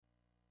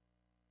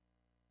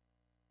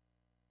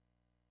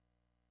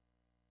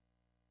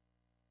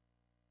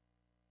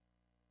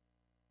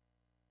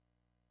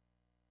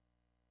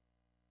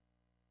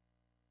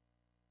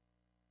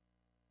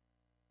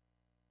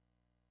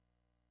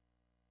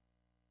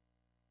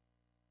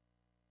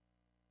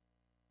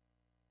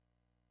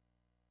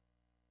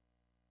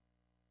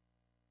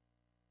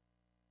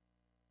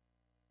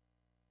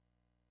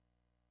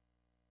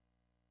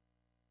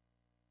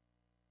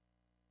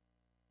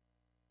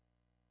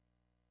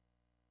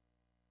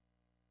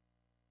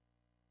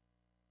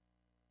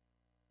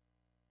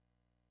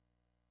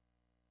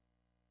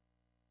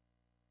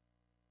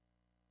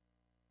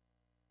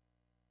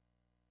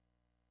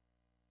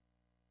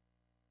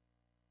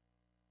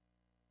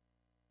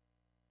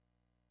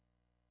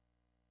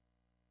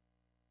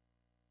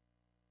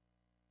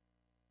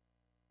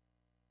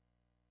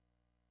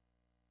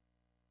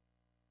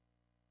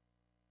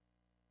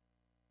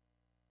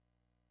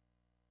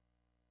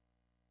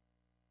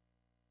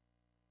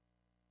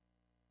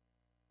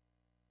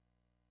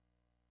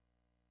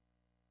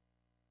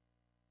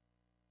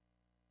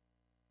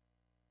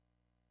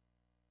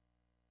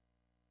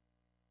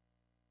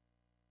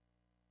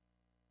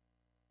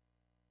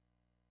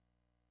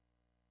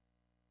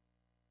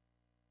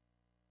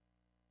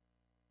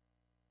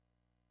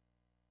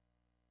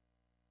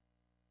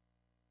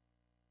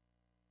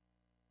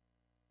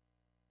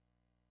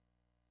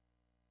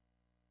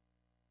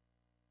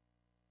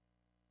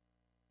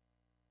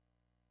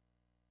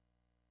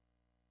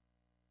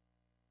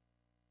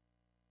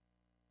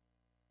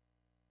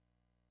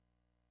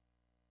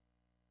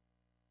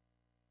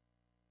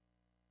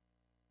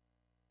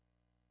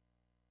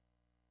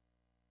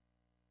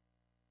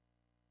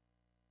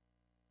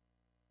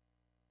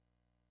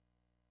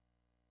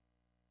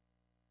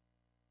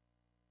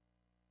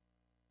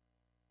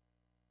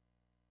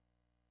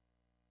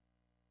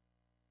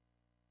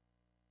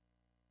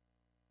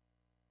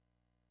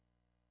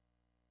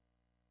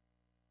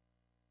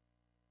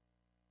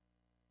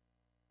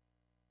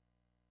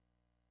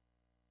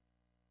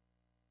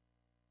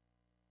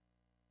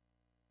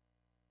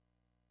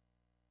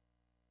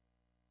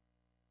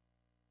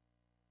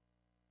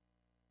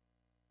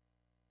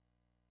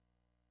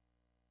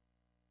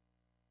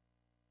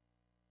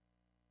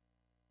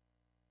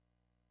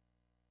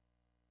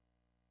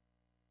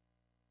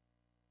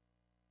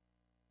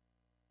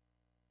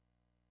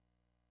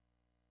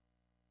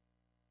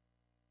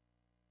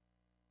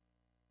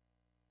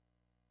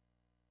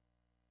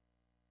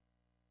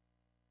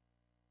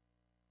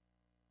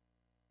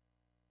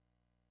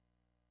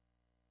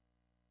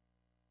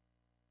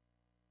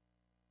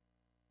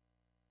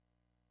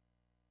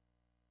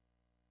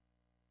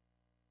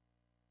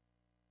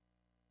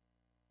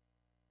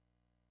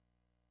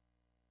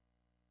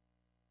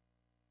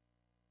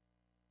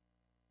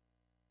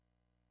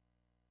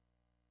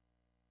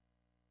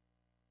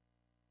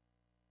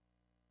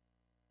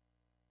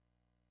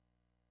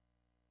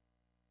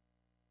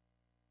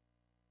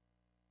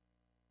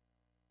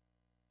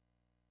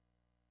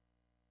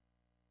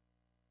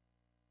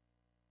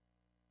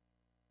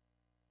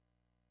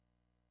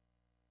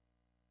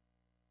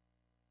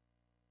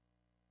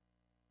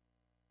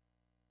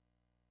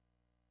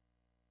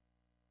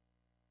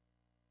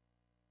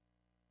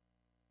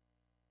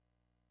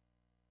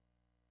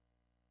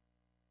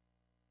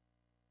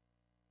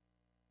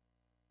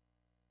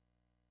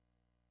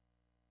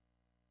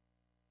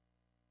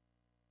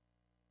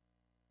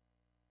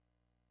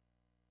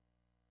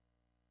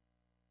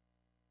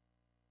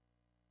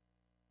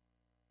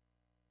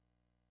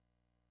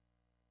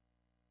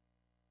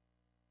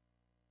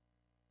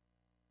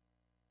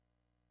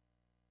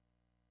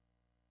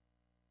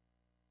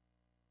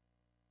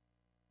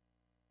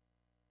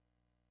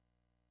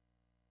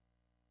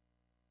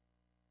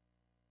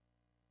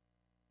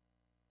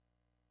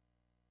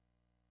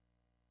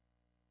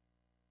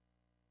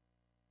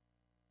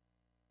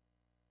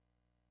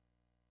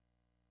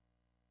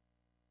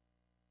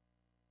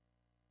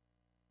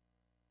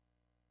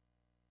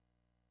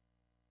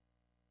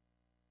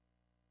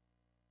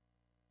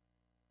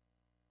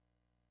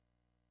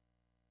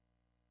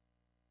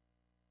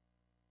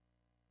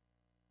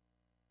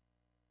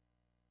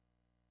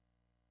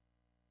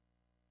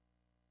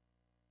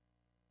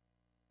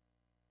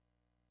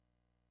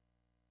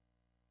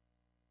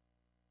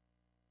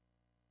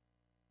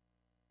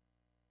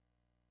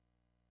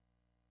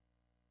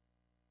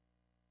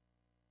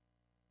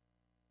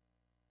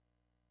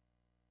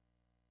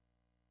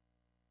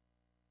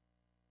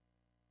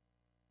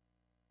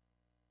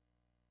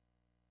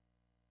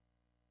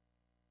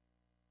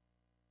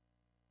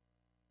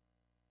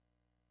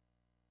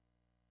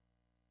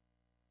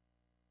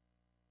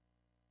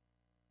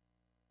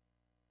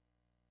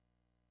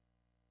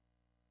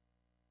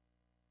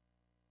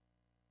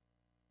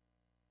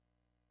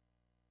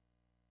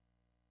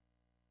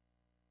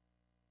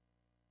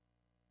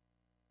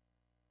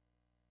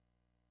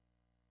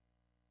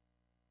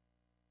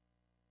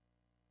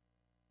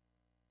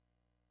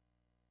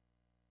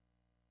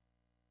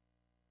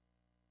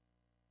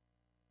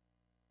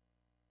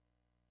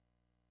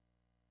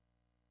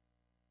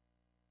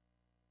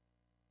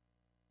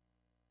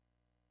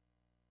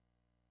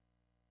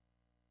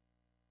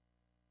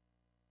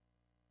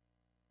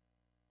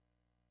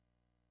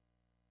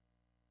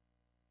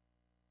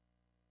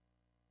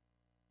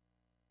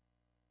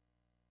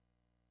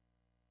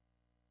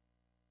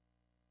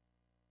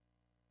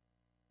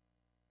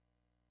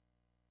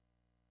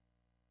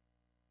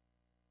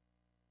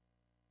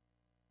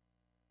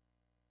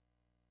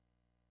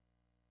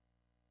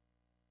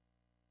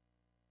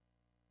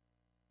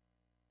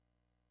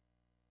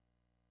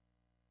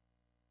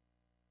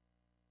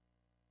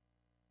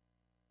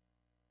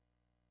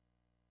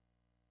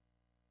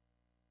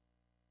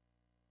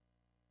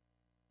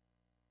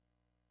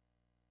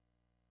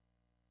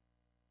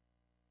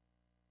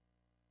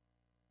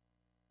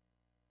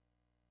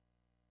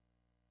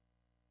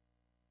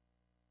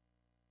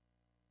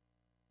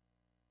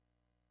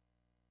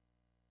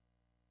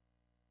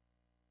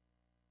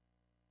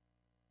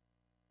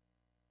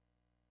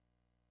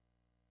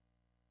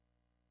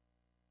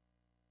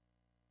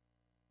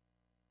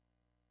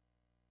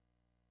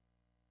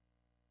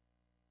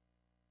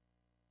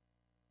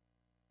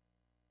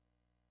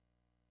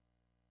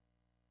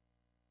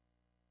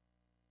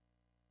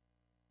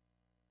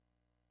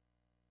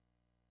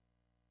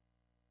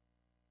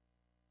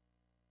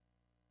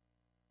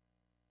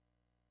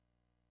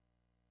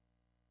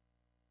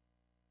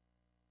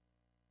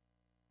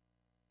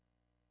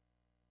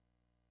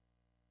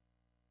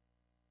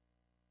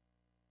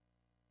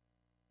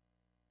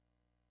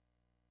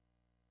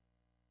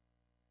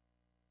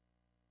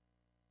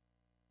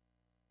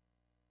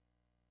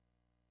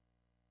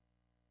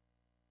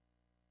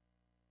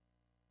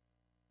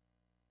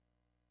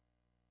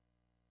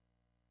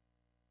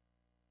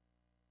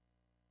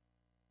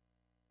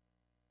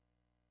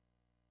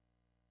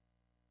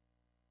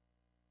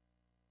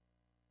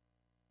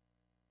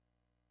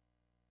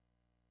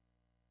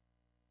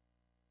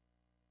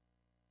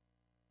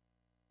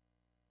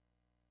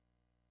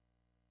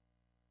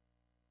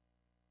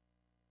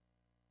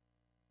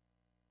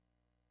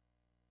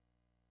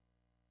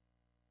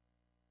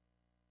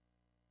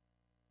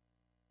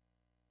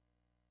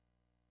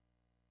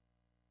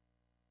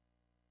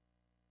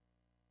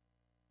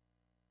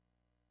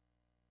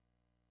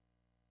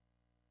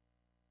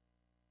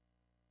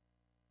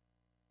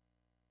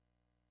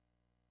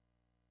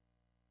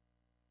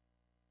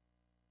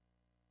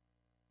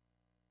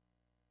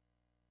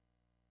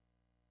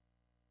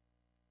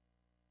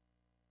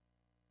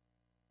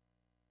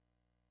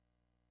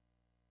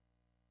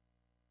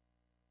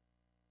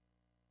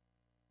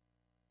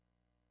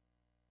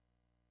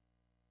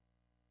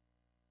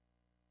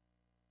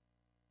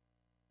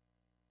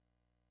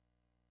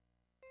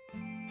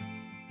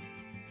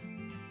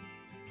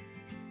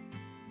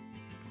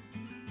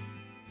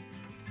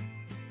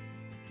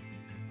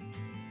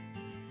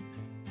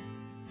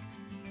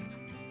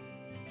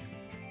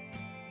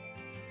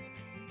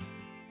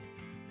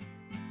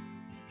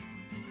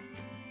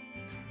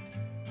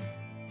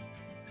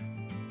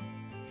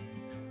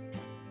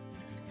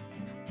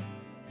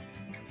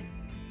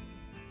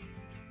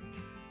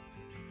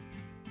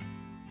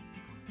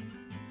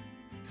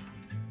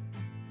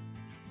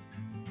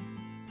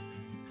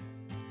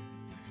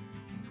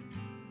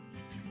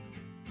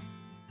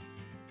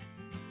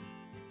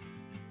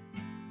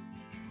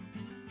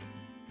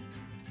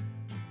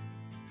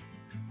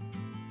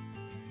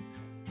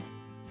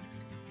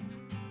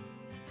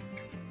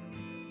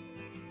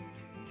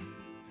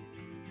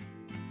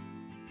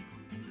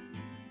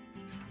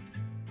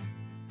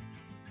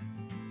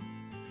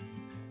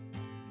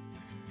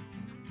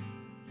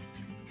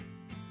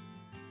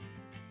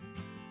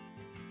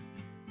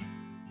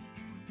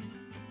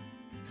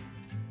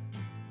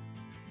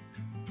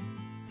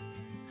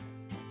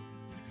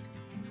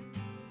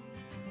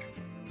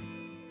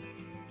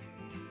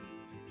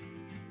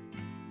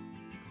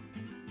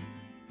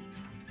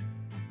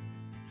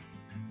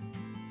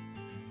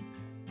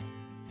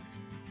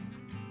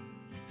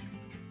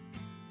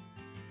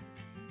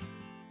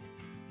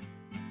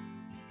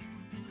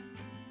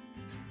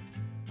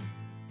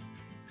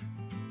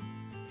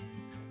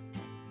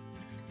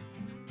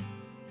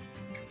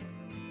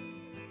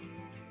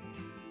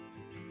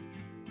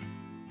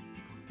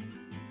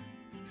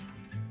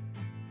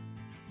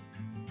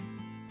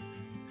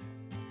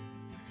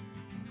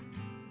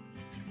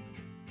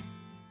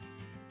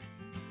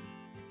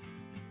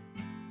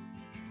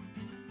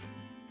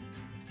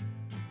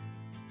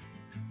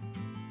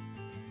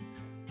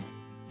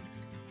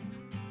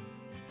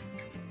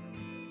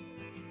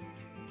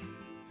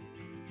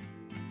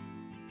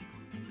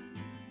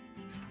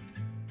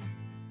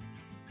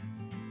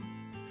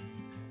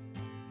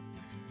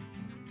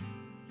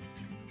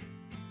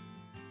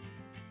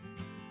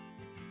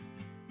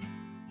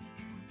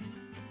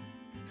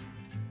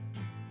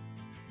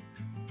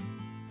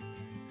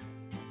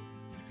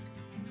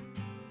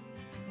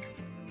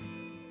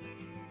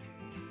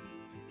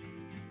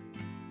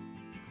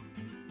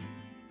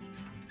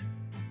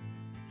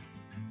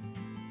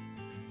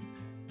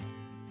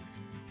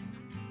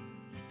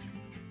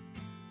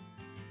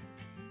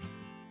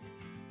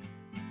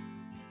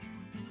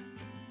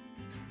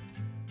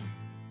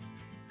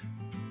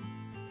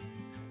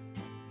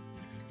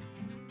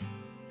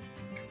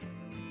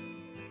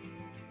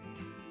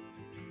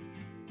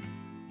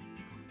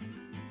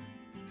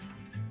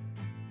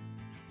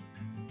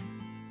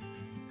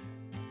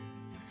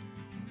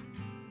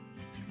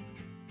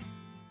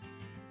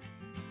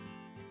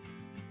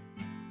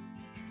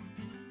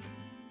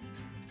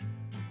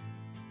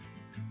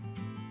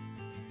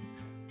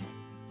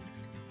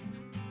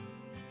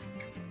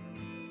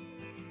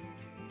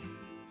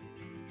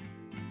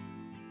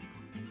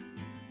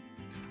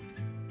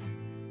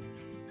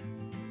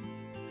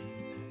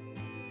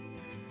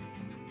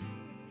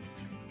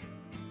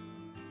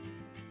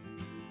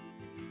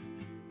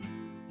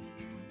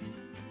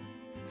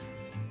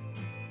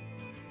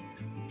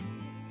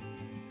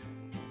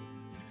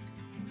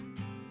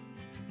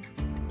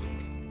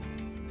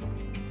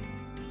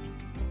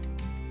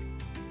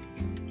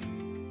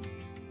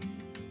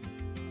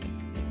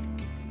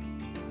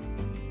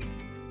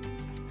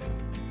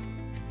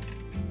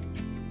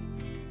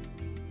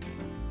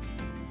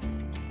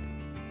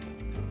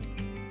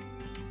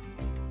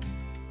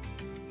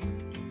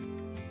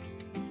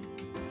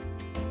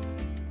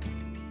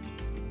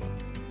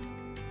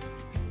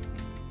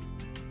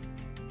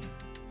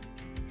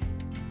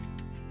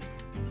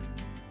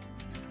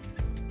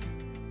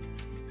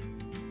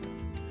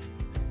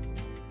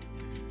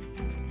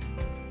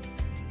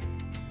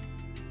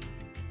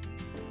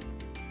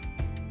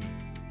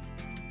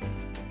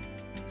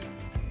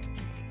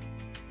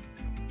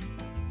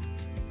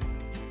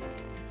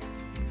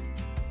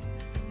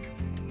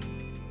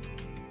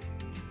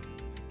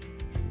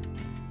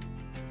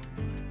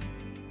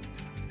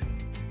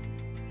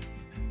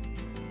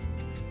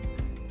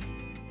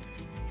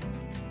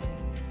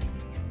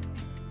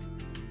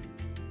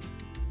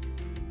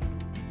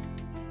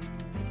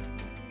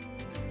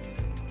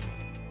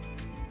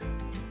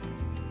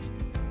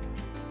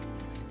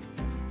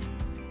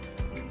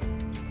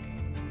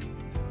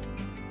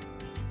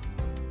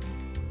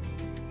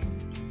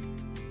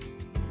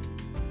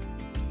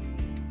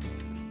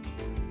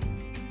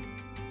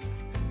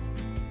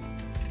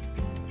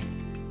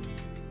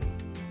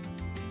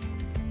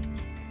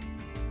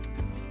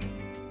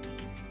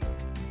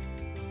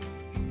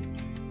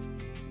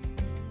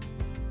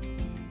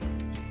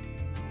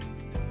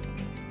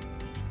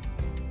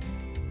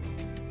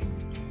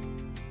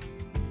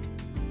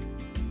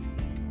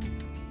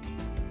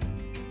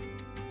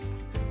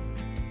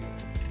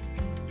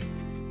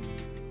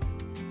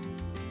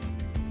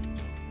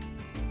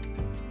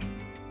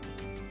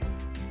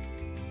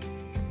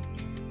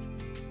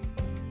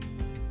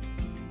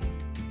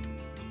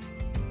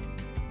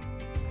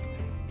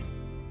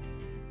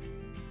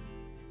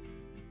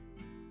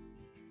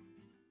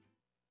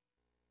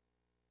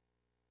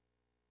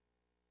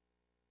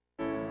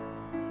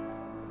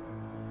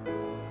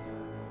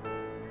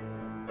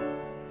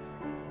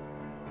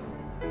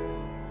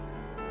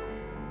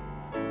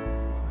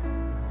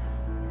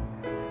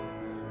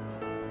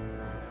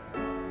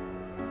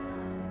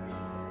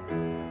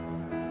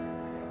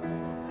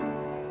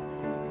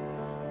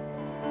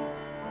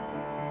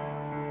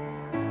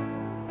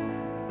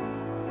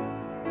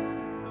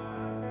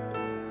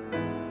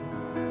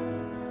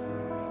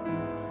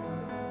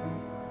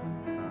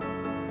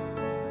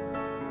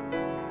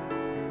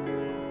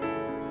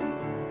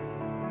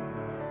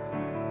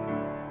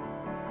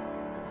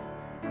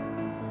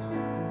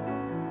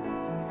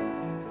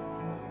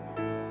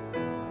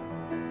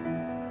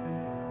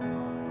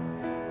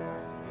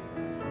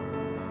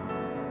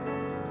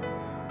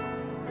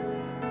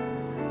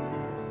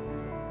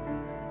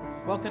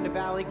Welcome to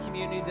Valley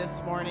Community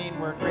this morning.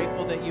 We're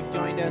grateful that you've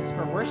joined us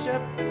for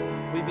worship.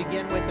 We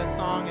begin with a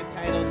song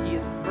entitled, He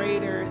is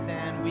Greater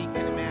Than We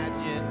Can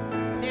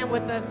Imagine. Stand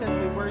with us as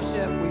we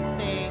worship, we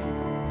sing.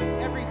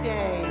 Every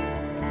day,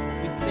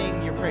 we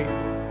sing your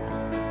praises.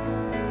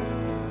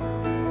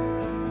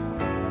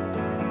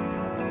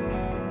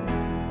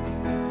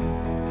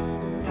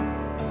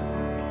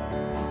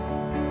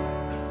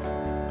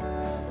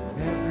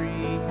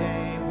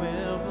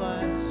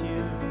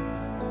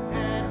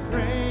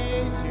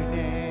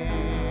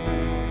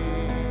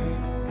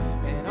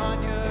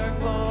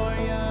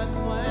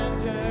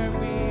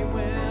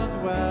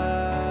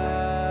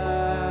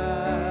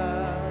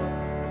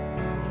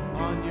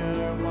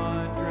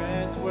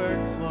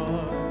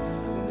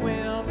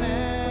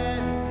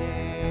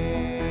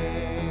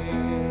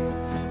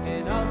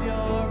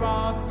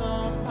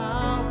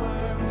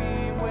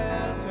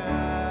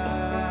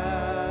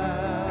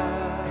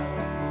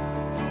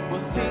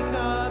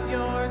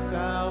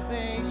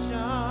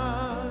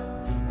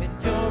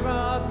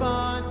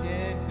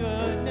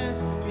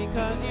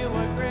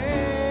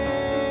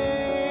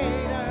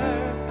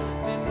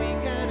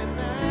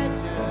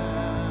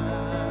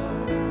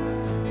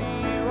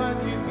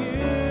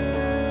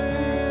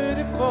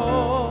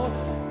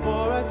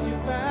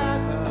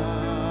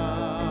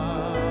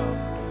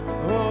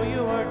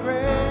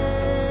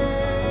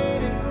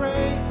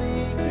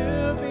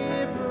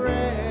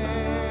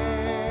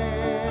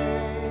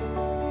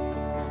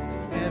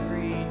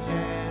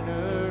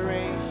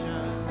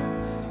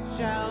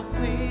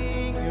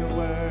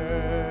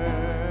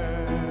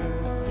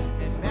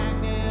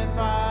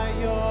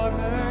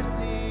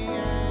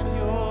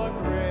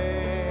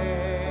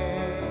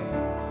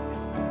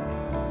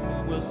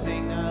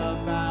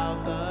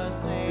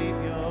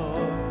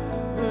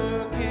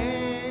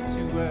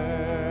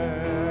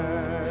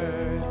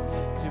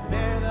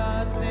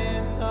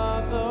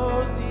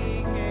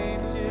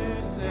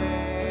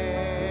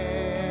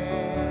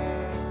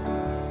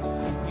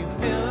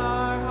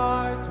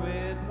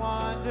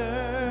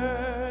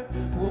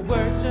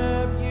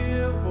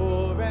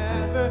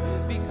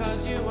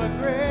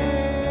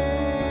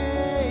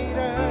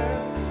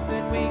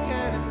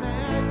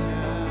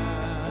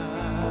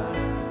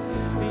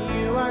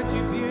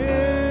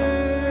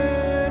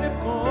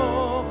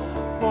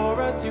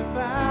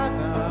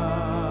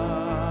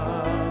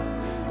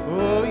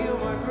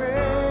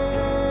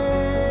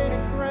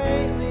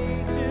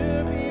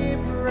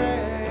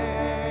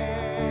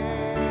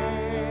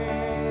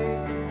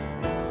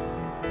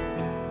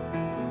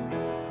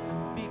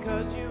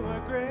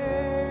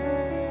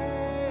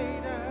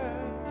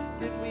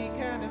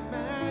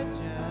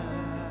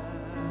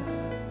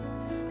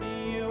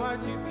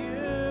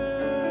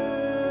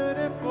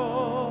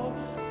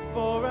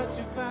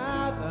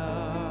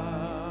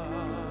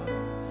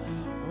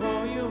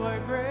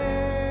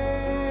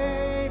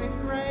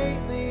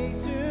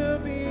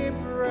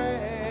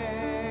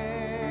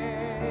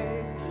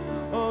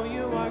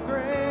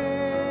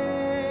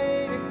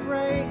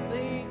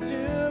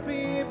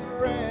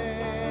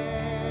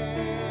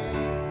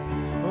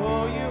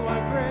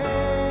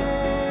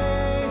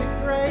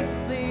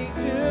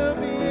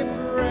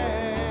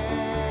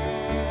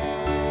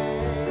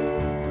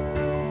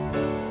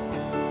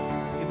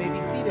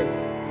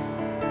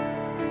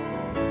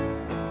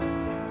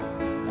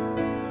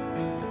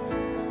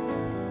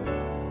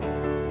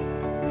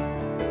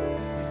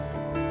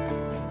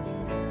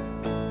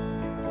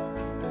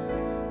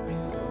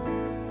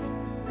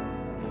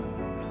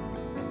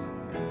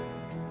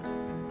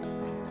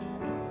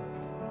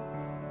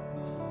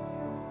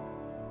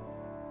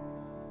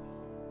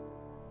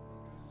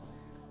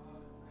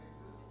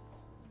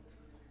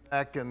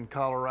 Back in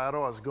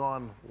Colorado. I was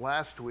gone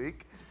last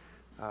week.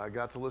 I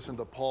got to listen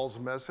to Paul's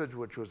message,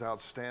 which was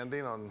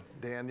outstanding on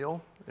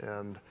Daniel,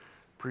 and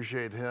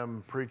appreciate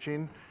him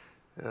preaching.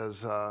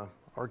 As our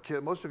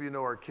kid, most of you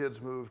know our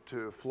kids moved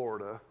to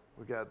Florida.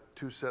 We got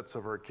two sets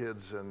of our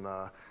kids, and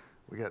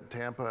we got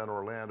Tampa and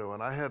Orlando.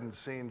 And I hadn't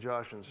seen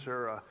Josh and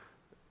Sarah,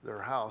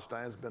 their house.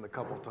 Diane's been a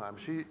couple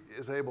times. She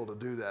is able to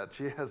do that.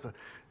 She has a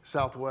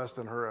Southwest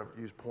and her have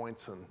used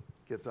points and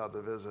gets out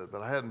to visit,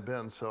 but I hadn't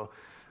been, so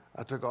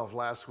I took off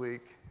last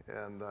week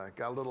and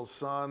got a little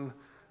sun.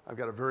 I've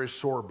got a very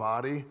sore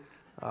body.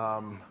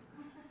 When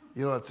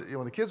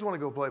the kids want to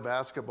go play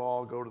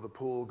basketball, go to the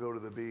pool, go to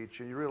the beach,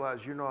 and you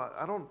realize,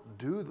 I don't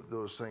do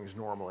those things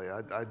normally.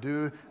 I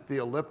do the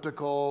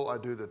elliptical, I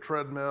do the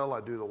treadmill, I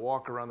do the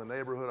walk around the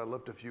neighborhood, I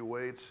lift a few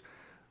weights,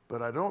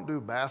 but I don't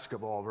do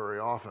basketball very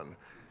often.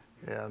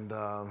 And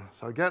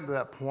so I got to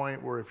that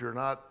point where if you're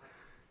not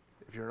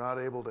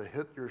able to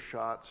hit your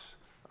shots,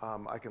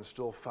 I can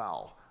still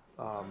foul.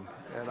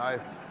 And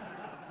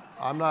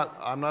I'm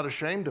not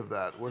ashamed of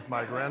that with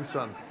my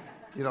grandson.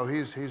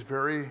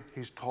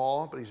 He's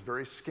tall, but he's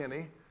very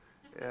skinny,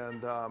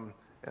 and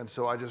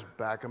so I just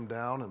back him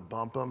down and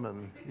bump him.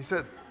 And he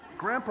said,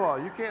 "Grandpa,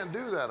 you can't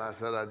do that." I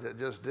said, "I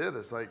just did."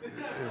 It's like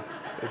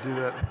they do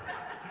that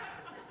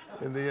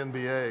in the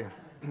NBA.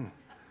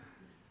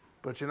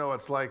 But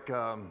it's like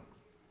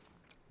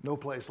no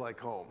place like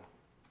home.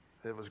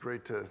 it was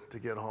great to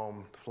get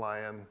home, to fly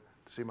in,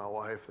 to see my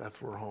wife.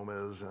 That's where home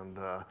is, and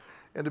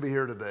to be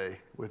here today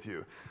with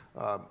you.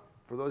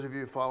 For those of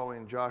you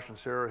following Josh and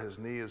Sarah, his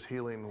knee is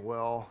healing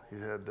well. He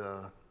had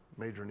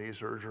major knee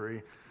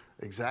surgery,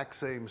 exact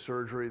same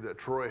surgery that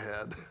Troy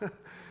had.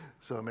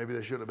 So maybe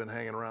they should have been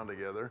hanging around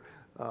together.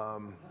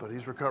 But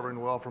he's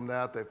recovering well from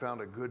that. They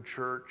found a good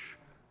church,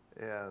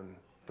 and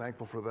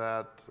thankful for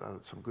that.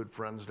 Some good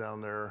friends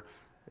down there.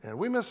 And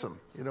we miss them.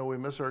 You know, we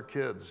miss our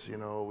kids. You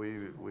know,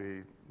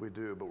 we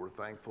do, but we're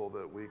thankful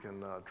that we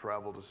can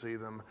travel to see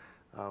them.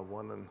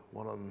 One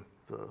on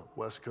the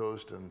West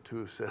Coast and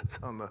two sets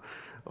on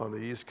the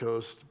East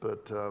Coast.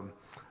 But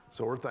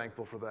so we're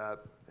thankful for that,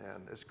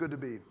 and it's good to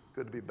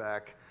be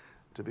back,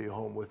 to be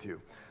home with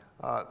you.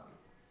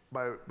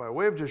 By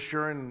way of just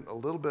sharing a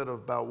little bit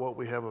about what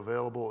we have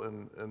available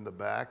in the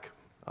back,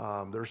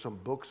 there's some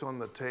books on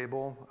the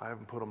table. I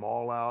haven't put them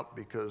all out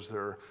because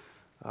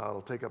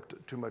it'll take up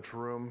too much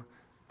room.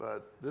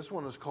 But this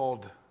one is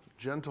called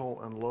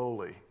Gentle and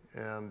Lowly,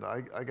 and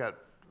I got,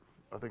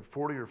 I think,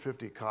 40 or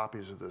 50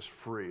 copies of this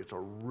free. It's a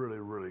really,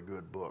 really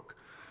good book.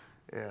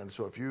 And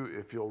so if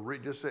you'll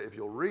read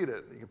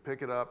it, you can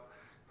pick it up.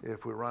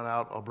 If we run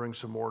out, I'll bring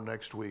some more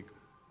next week.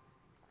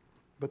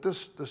 But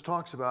this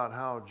talks about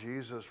how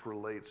Jesus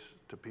relates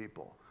to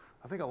people.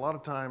 I think a lot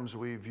of times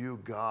we view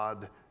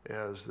God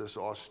as this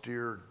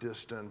austere,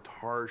 distant,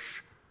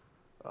 harsh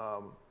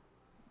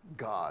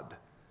God.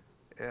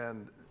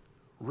 And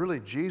really,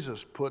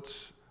 Jesus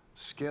puts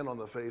skin on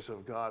the face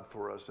of God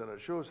for us, and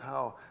it shows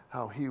how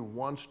he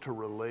wants to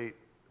relate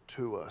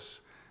to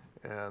us.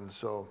 And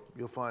so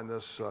you'll find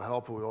this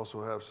helpful. We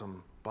also have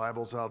some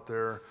Bibles out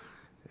there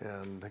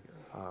and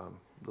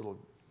little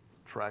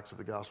tracts of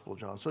the Gospel of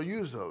John. So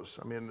use those.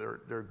 I mean,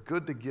 they're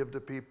good to give to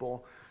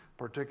people,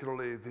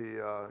 particularly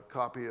the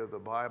copy of the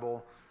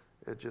Bible.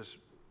 It just,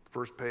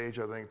 first page,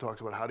 I think,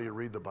 talks about how do you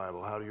read the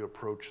Bible? How do you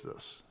approach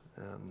this?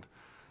 And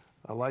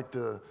I like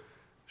to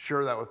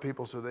share that with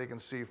people so they can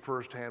see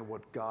firsthand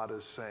what God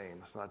is saying.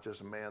 It's not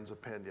just man's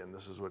opinion.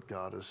 This is what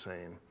God is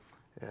saying,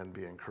 and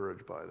be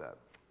encouraged by that.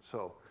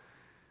 So,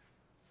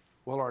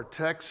 well, our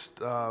text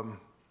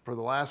for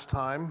the last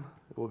time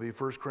will be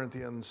 1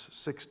 Corinthians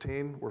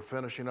 16. We're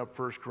finishing up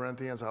 1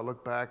 Corinthians. I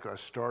look back, I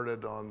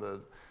started on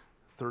the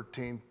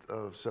 13th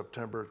of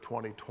September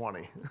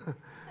 2020.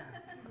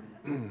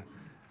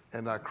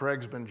 And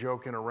Craig's been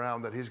joking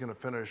around that he's going to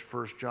finish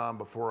 1 John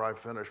before I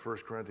finish 1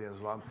 Corinthians.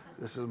 Well,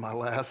 this is my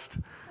last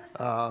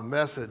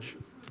message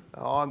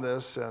on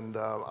this, and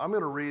I'm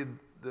going to read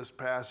this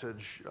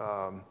passage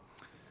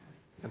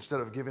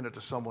instead of giving it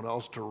to someone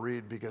else to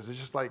read, because it's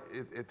just like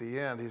at the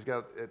end, he's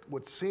got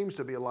what seems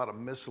to be a lot of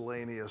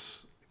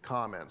miscellaneous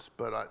comments,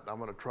 but I'm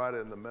going to try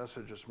to, in the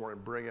message this morning,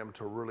 bring him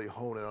to really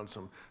hone in on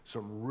some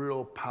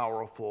real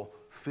powerful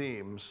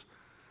themes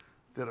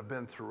that have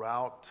been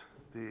throughout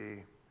the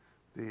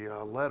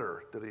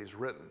letter that he's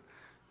written.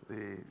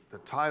 The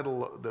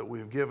title that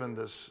we've given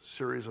this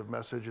series of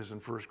messages in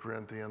 1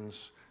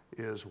 Corinthians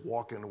is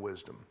Walk in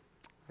Wisdom.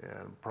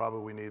 And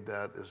probably we need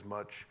that as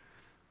much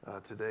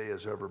today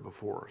as ever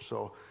before.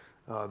 So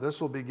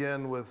this will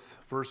begin with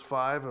verse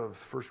 5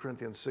 of 1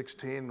 Corinthians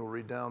 16. We'll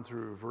read down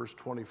through verse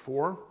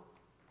 24.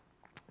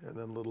 And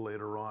then a little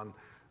later on,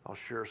 I'll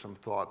share some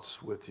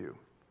thoughts with you.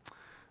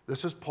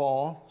 This is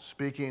Paul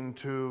speaking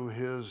to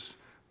his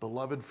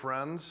beloved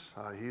friends.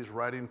 He's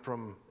writing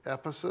from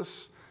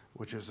Ephesus,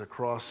 which is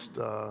across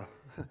the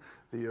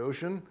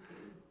ocean,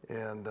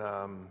 and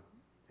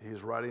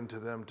he's writing to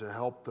them to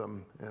help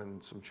them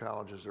in some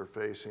challenges they're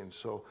facing.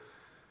 So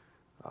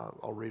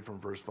I'll read from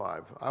verse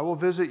 5. I will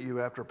visit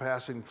you after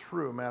passing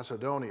through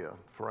Macedonia,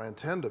 for I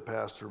intend to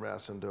pass through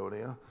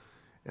Macedonia,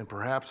 and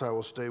perhaps I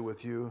will stay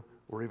with you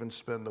or even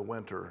spend the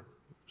winter,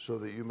 so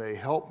that you may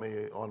help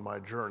me on my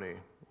journey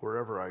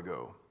wherever I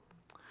go.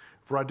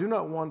 For I do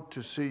not want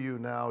to see you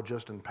now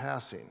just in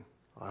passing.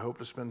 I hope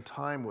to spend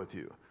time with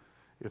you,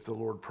 if the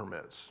Lord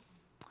permits.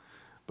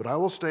 But I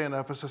will stay in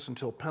Ephesus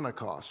until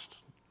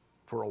Pentecost,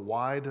 for a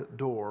wide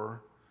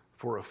door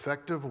for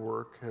effective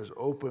work has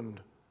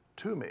opened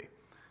to me,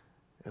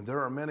 and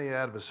there are many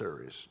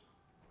adversaries.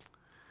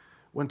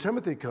 When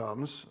Timothy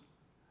comes,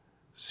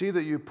 see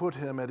that you put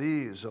him at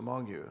ease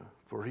among you,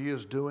 for he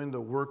is doing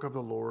the work of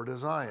the Lord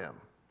as I am.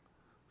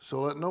 So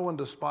let no one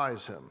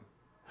despise him.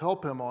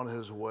 Help him on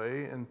his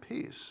way in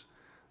peace,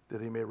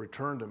 that he may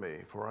return to me,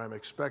 for I am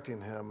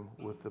expecting him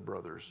with the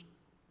brothers.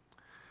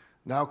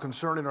 Now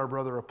concerning our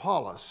brother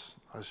Apollos,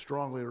 I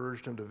strongly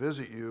urged him to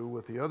visit you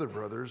with the other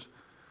brothers,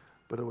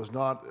 but it was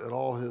not at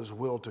all his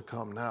will to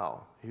come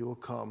now. He will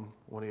come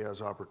when he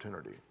has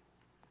opportunity.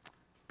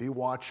 Be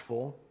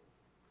watchful,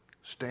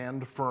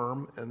 stand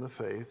firm in the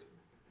faith,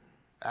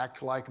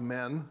 act like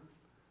men,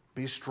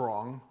 be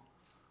strong.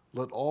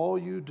 Let all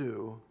you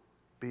do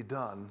be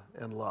done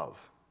in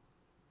love.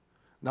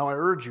 Now I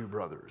urge you,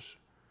 brothers,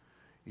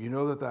 you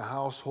know that the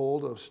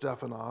household of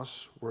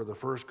Stephanas were the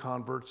first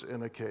converts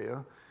in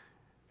Achaia,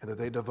 and that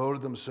they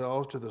devoted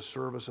themselves to the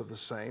service of the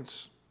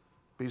saints.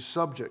 Be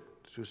subject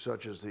to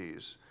such as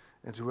these,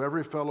 and to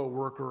every fellow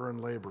worker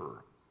and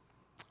laborer.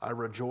 I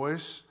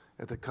rejoice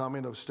at the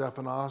coming of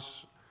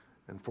Stephanos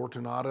and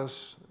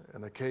Fortunatus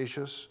and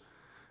Acacius,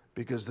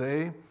 because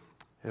they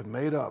have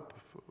made up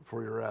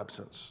for your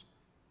absence,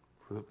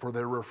 for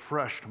they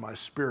refreshed my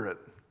spirit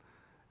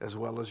as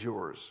well as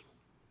yours.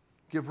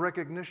 Give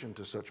recognition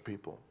to such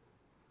people.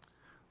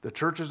 The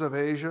churches of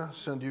Asia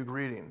send you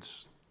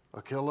greetings.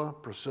 Aquila,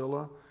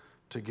 Priscilla,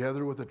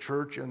 together with the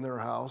church in their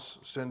house,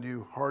 send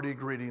you hearty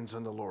greetings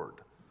in the Lord.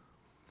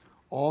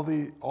 All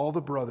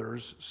the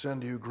brothers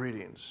send you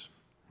greetings.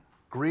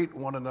 Greet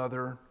one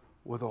another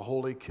with a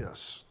holy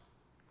kiss.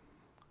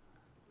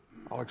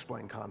 I'll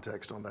explain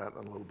context on that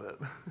in a little bit.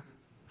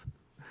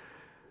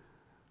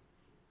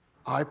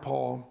 I,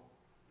 Paul,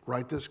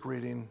 write this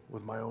greeting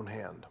with my own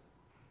hand.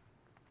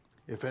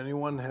 If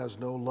anyone has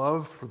no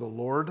love for the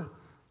Lord,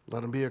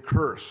 let him be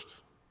accursed.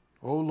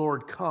 O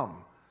Lord,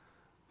 come.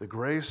 The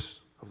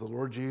grace of the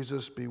Lord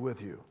Jesus be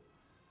with you.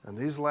 And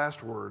these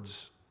last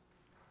words,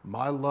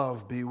 my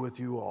love be with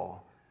you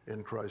all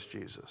in Christ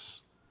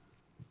Jesus.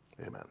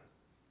 Amen.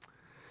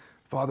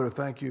 Father,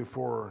 thank you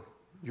for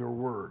your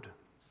word,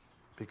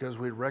 because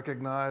we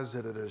recognize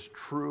that it is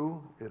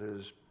true, it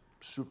is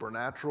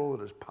supernatural,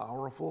 it is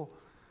powerful,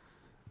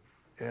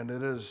 and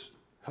it is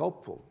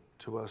helpful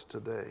to us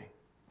today.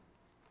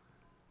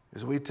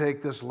 As we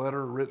take this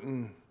letter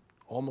written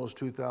almost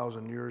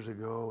 2,000 years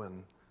ago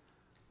and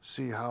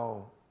see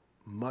how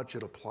much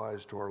it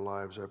applies to our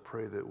lives, I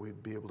pray that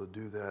we'd be able to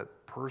do that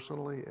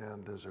personally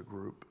and as a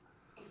group.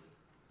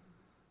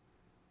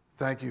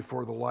 Thank you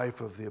for the life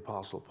of the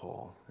Apostle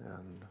Paul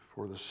and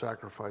for the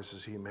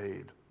sacrifices he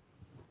made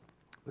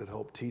that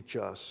helped teach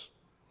us.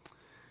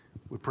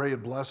 We pray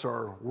you'd bless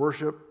our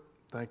worship.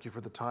 Thank you for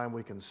the time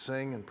we can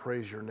sing and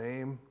praise your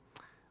name.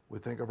 We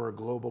think of our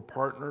global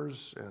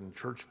partners and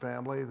church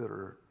family that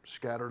are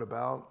scattered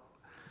about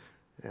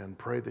and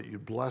pray that you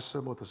bless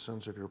them with a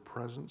sense of your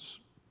presence.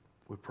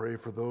 We pray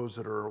for those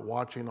that are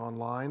watching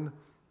online,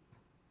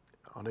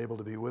 unable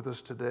to be with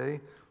us today,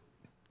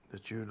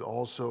 that you'd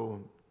also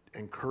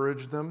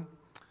encourage them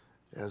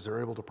as they're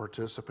able to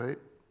participate.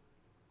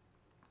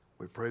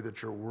 We pray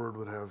that your word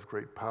would have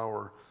great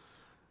power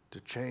to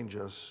change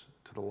us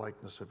to the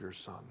likeness of your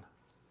Son.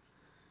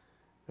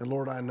 And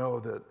Lord, I know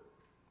that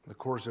in the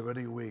course of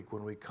any week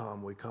when we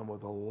come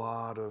with a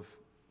lot of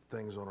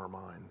things on our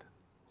mind,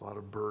 a lot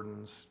of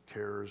burdens,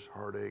 cares,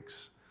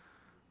 heartaches,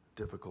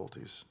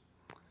 difficulties.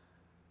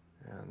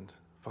 And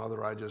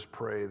Father, I just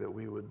pray that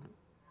we would,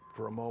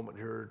 for a moment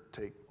here,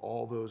 take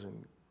all those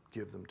and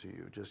give them to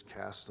you. Just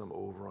cast them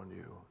over on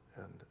you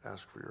and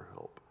ask for your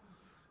help,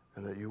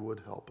 and that you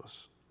would help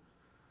us.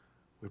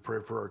 We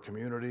pray for our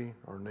community,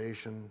 our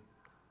nation,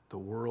 the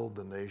world,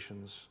 the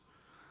nations.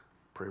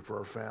 Pray for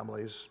our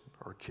families,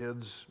 our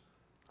kids,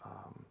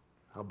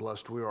 how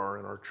blessed we are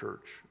in our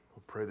church.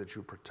 We pray that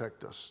you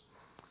protect us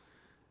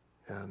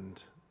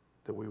and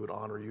that we would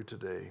honor you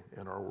today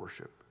in our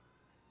worship.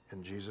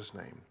 In Jesus'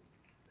 name,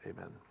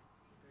 amen.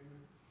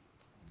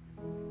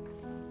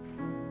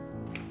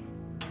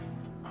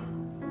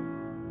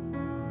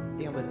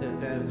 Stand with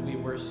us as we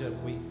worship,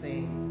 we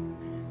sing.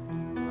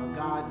 How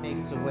God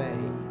makes a way.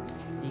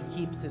 He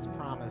keeps his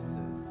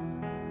promises.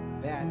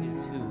 That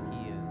is who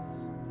he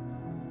is.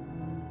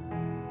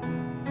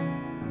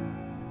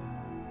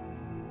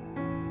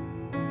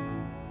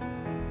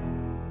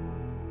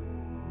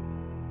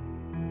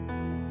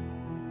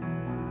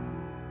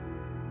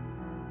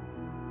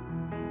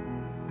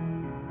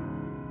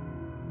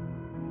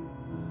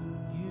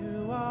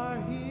 You are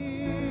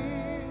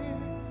here,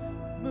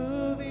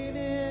 moving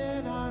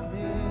in our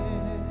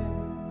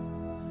midst.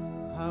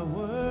 I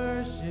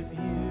worship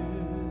you.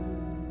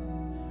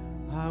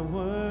 I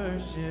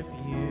worship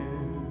you.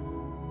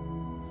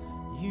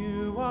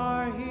 You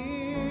are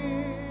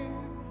here,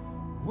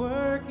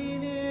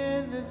 working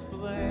in this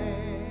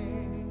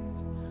place.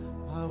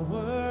 I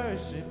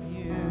worship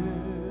you.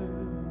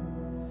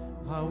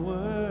 I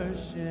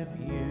worship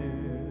you.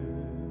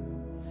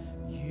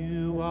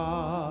 You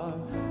are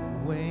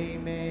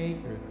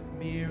waymaker,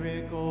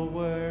 miracle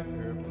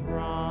worker,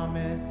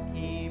 promise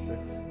keeper,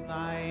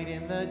 light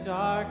in the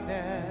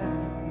darkness.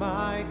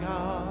 My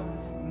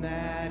God,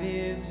 that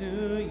is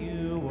who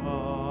you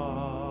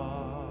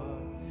are.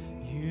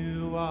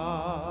 You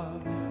are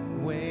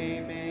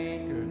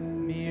waymaker,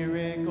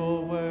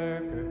 miracle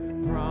worker,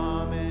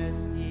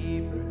 promise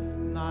keeper,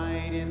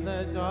 light in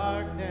the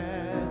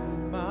darkness.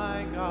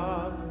 My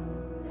God,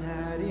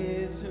 that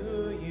is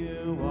who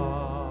you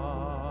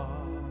are.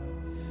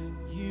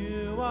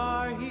 You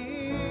are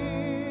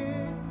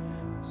here,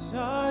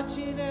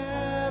 touching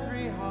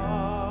every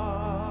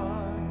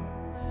heart.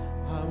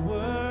 I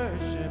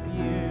worship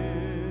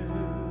you.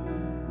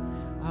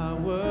 I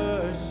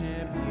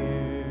worship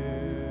you.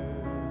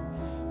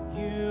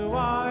 You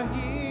are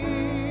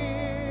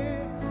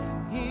here,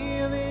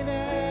 healing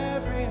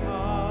every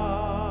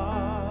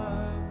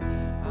heart.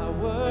 I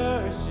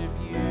worship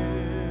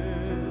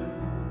you.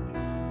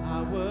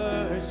 I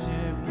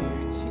worship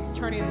you. He's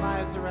turning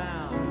lives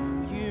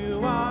around.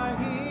 You are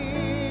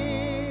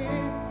here,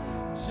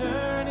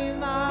 turning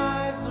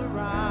lives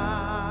around.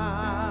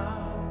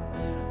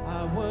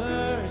 I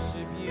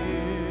worship you.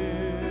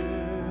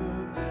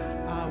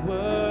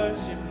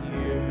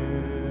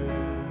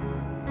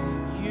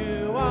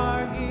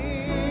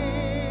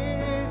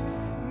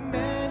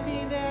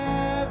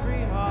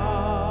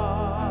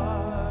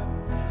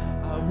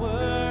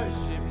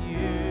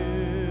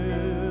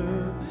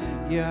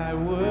 Yeah, I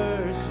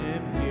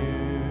worship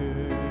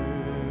you.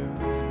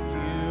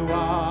 You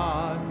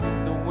are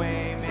the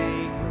way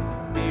maker,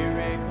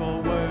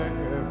 miracle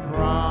worker,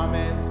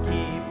 promise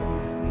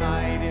keeper,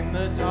 light in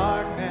the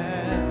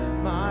darkness.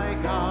 My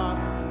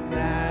God,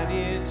 that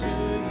is who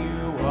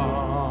you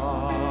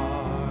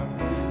are.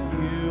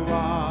 You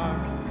are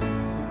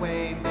the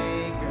way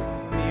maker,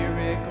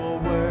 miracle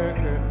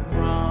worker,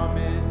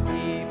 promise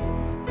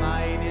keeper,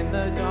 light in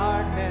the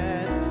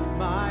darkness.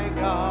 My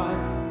God,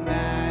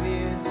 that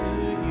is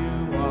who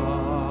you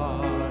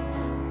are.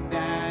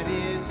 That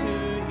is who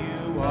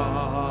you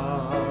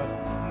are.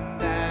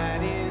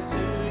 That is who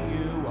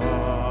you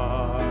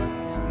are.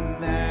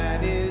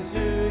 That is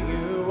who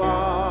you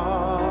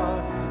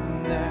are.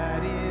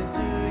 That is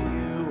who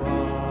you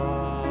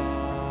are.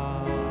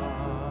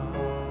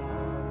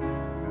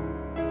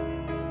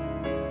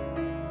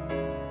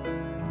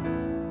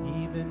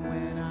 Even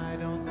when I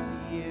don't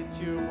see it,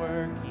 you're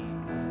working.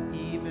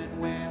 Even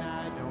when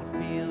I don't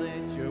feel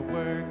it, you're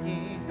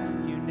working.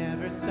 You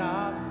never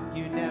stop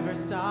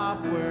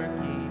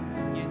working.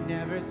 You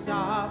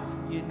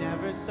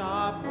never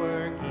stop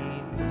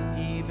working.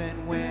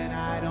 Even when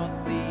I don't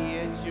see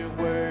it, you're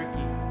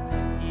working.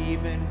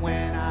 Even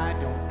when I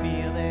don't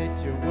feel it,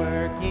 you're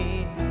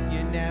working.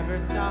 You never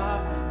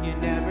stop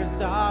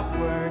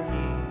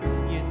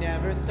working. You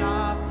never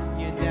stop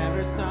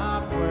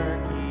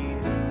working.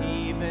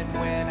 Even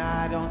when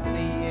I don't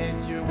see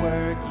it, you're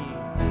working.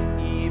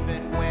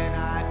 Even when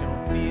I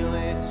don't feel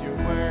it, you're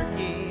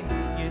working.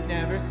 You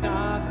never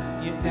stop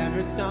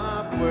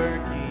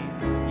working.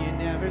 You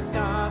never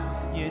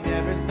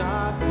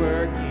stop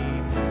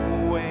working.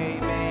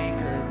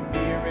 Waymaker,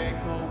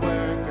 miracle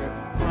worker,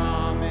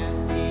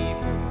 promise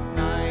keeper,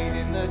 light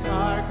in the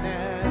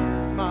darkness.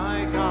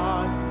 My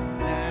God,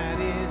 that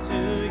is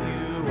who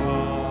you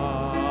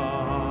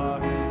are.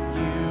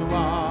 You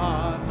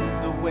are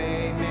the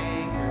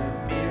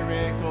waymaker,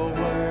 miracle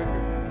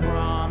worker,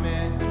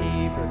 promise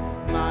keeper,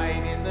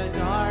 light in the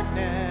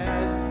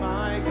darkness.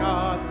 My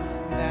God,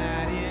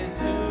 that is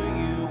who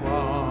you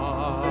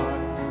are.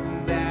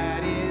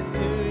 That is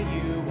who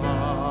you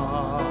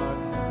are.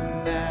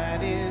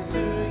 That is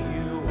who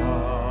you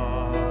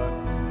are.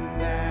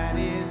 That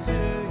is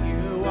who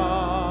you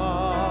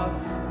are.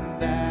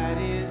 That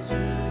is who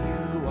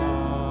you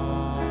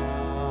are.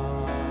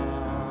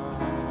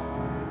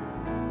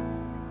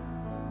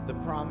 The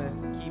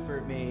promise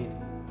keeper made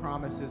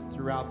promises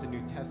throughout the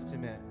New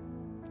Testament.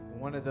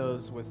 One of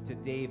those was to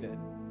David.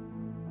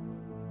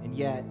 And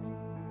yet,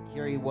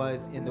 here he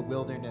was in the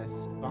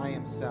wilderness by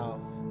himself,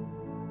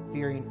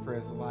 fearing for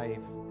his life,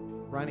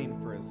 running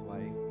for his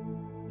life.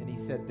 And he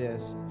said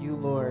this, "You,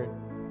 Lord,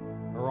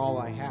 are all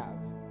I have,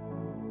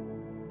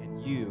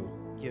 and you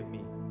give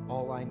me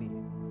all I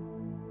need.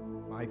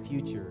 My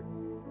future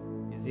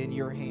is in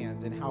your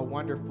hands, and how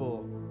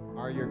wonderful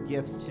are your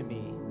gifts to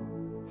me.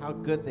 How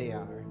good they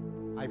are.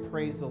 I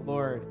praise the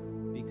Lord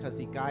because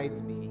he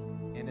guides me,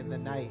 and in the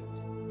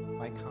night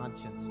my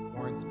conscience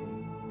warns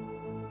me.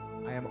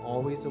 I am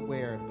always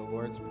aware of the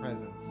Lord's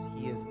presence.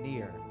 He is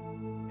near,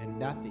 and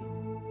nothing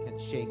can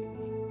shake me.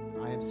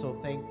 I am so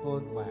thankful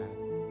and glad,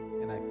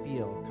 and I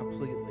feel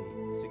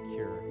completely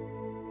secure.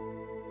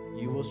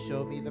 You will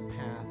show me the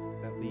path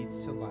that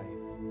leads to life.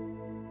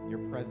 Your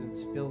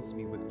presence fills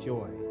me with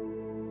joy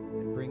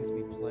and brings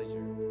me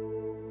pleasure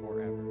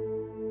forever."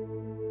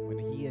 When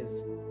he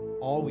is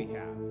all we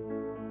have,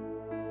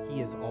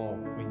 he is all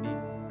we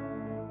need,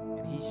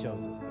 and he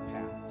shows us the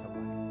path to life.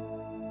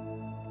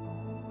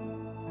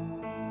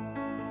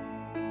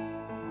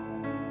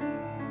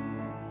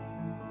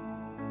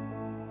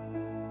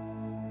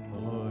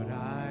 Lord,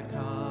 I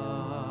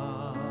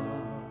come,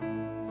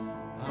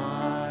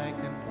 I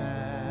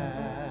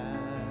confess,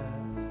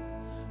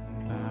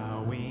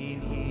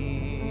 bowing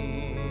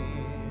here,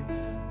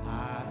 I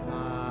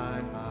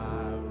find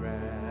my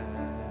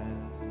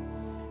rest,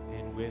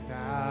 and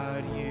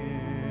without you,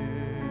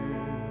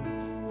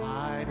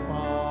 I'd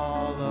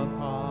fall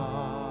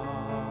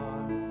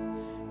apart.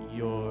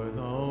 You're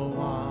the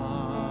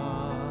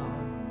one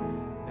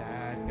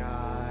that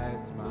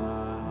guides my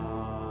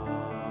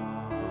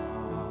heart.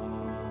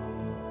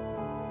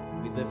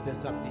 We lift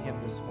this up to him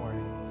this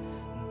morning.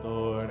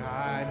 Lord,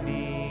 I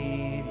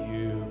need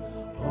you.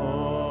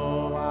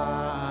 Oh,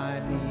 I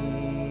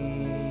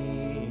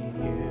need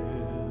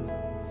you.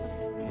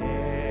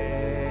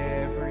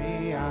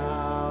 Every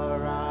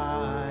hour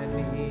I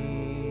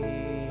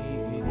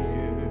need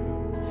you.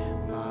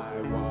 My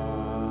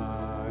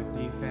one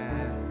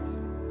defense,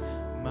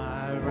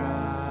 my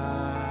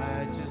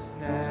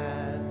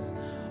righteousness.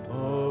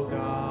 Oh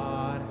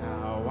God,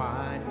 how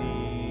I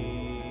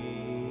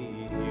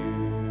need you.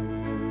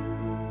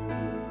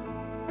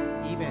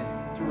 Even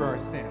through our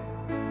sin,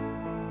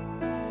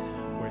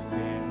 where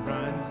sin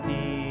runs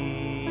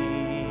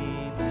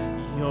deep,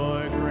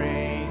 your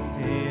grace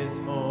is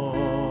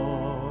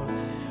more.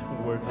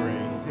 Where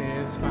grace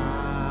is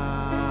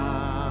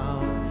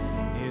found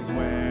is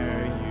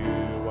where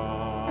you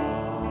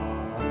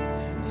are.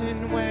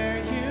 And where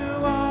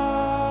you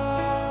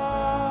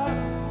are,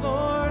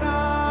 Lord,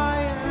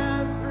 I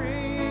am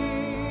free.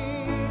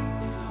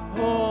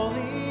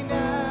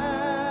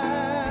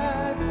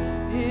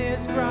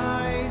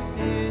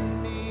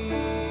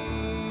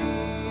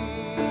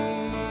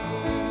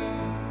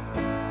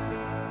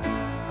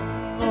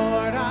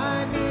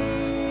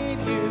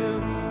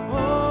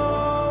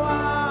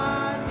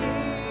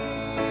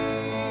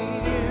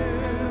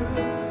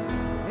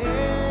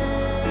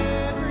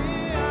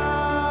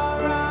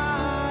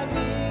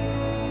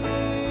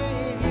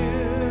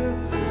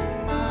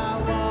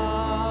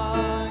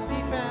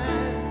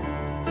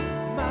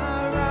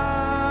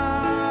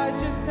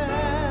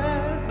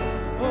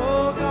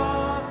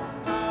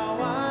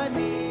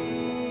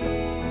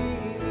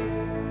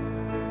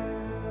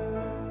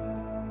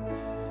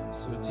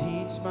 So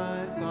teach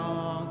my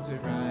song to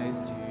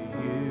rise to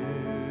you.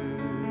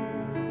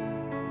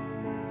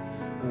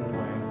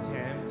 When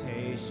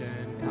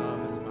temptation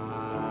comes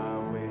my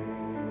way,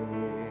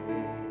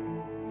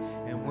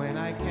 and when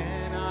I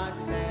cannot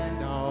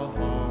stand, I'll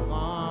fall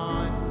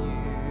on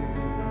you.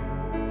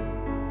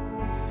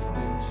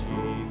 And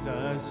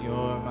Jesus,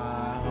 you're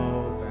my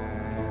hope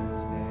and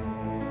stay.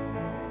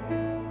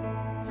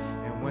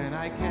 And when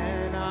I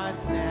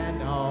cannot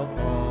stand, I'll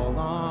fall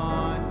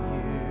on you.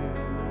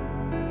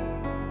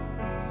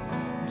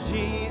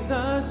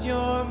 Jesus,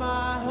 you're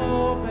my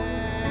hope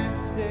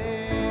and stay.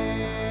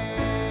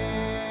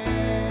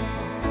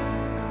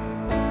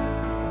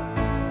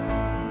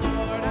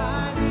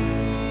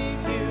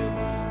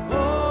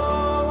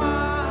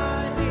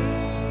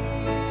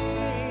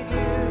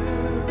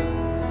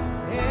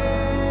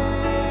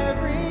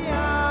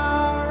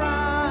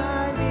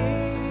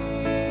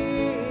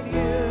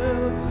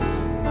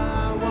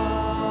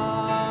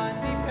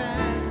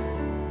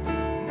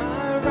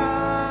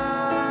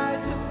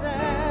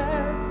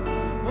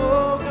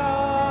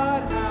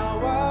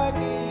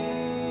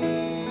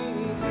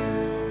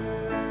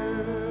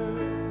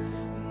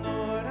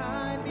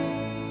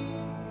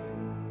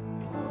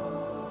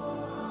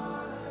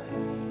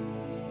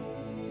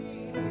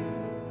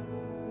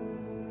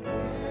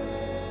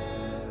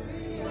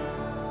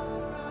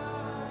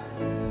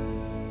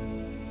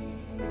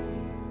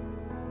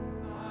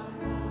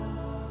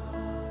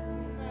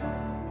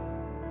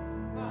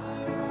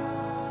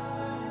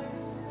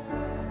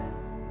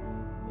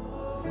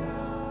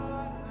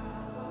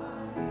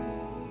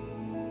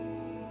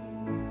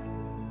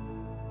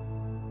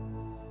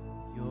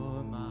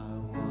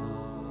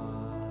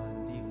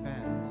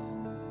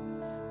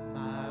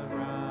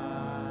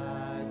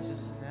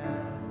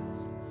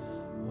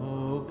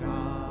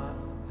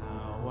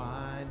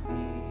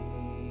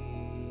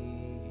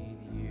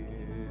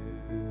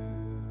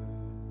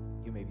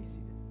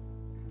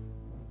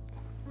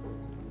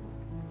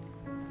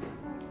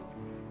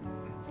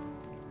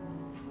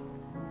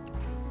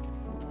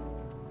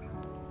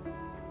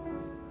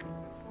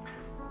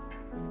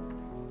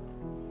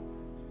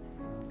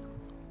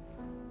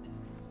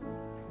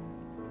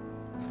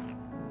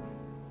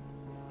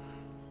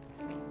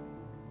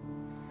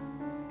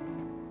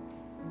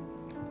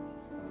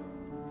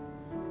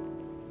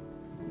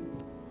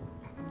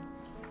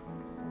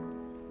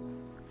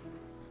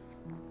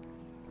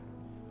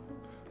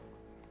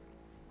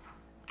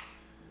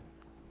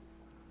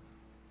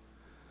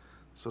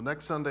 So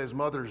next Sunday is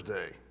Mother's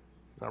Day.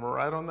 Am I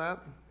right on that?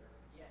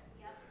 Yes.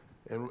 Yep.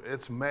 And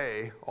it's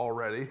May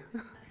already.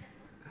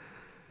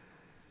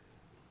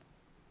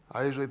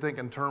 I usually think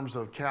in terms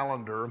of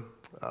calendar.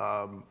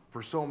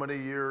 For so many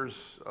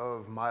years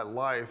of my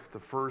life, the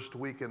first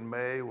week in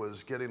May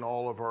was getting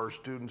all of our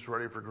students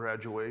ready for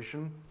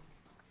graduation.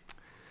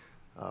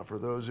 For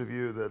those of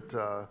you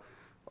that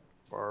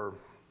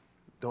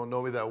don't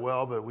know me that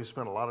well, but we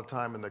spent a lot of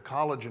time in the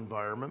college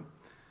environment.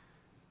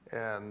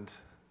 And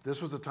this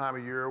was the time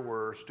of year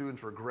where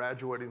students were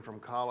graduating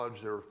from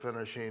college. They were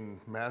finishing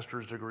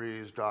master's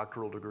degrees,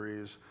 doctoral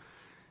degrees.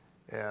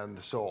 And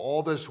so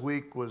all this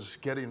week was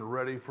getting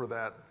ready for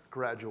that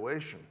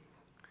graduation.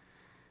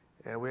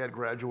 And we had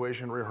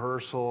graduation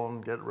rehearsal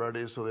and get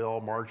ready so they all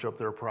march up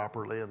there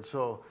properly. And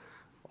so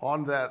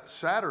on that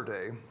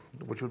Saturday,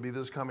 which would be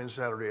this coming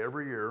Saturday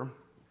every year,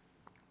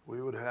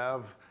 we would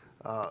have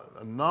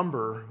a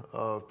number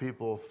of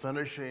people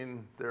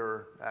finishing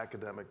their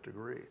academic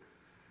degree.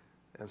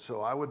 And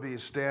so I would be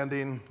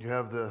standing, you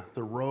have the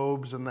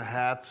robes and the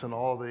hats and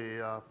all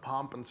the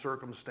pomp and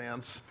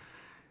circumstance.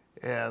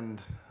 And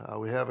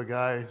we have a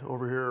guy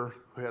over here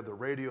who had the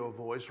radio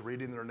voice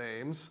reading their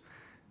names.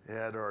 We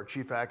had our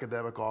chief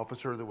academic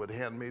officer that would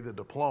hand me the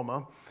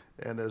diploma.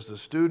 And as the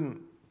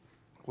student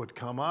would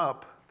come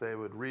up, they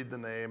would read the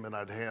name and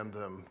I'd hand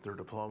them their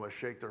diploma,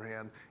 shake their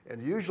hand,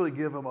 and usually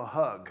give them a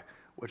hug,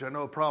 which I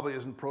know probably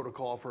isn't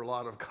protocol for a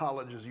lot of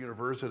colleges,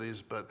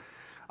 universities, but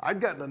I'd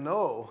gotten to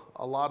know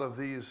a lot of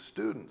these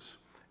students.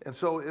 And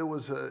so it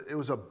was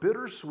a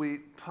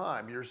bittersweet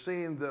time. You're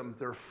seeing them,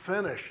 they're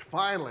finished,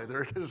 finally.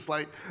 They're just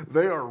like,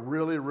 they are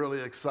really, really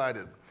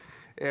excited.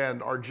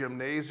 And our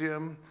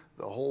gymnasium,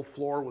 the whole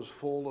floor was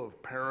full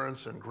of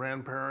parents and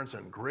grandparents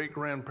and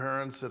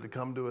great-grandparents that had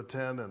come to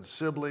attend and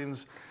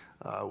siblings.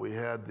 We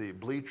had the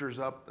bleachers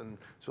up, and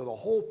so the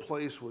whole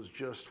place was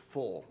just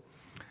full.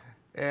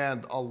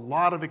 And a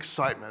lot of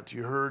excitement.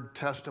 You heard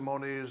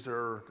testimonies, there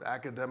are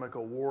academic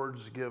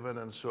awards given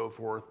and so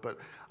forth, but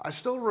I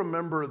still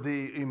remember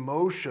the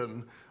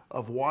emotion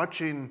of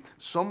watching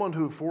someone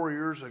who 4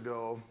 years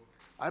ago,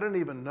 I didn't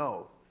even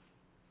know.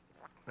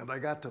 And I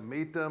got to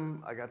meet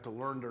them, I got to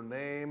learn their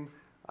name,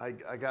 I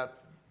got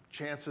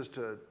chances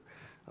to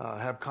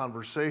have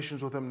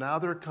conversations with them. Now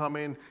they're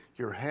coming,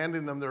 you're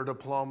handing them their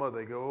diploma,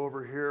 they go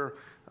over here,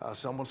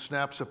 someone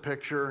snaps a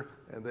picture,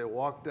 and they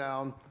walk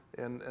down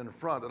in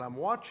front. And I'm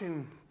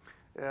watching,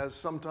 as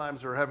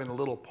sometimes they're having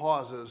little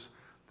pauses,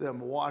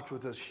 them watch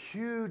with this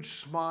huge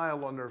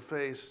smile on their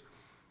face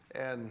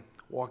and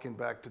walking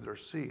back to their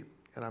seat.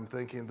 And I'm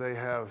thinking they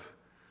have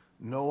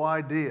no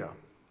idea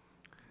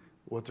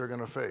what they're going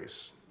to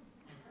face.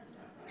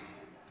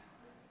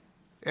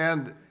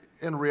 And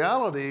in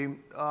reality,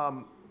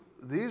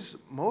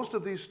 most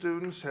of these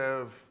students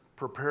have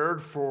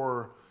prepared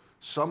for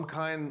some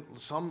kind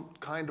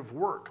of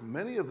work.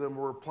 Many of them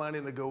were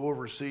planning to go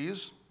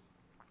overseas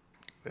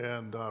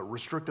and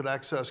restricted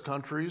access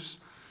countries,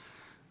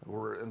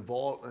 were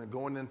involved in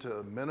going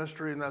into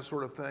ministry and that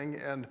sort of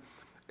thing. And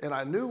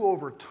I knew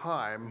over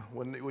time,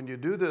 when you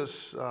do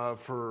this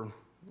for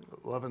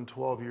 11,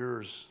 12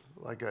 years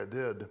like I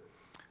did,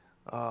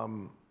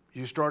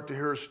 you start to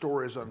hear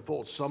stories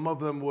unfold. Some of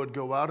them would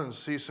go out and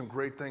see some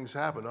great things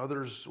happen.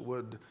 Others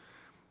would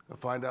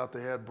find out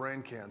they had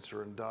brain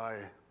cancer and die,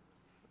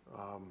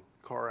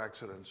 car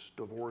accidents,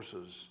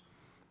 divorces,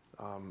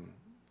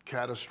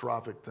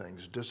 catastrophic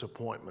things,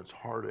 disappointments,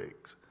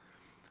 heartaches.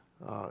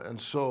 And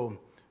so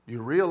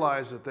you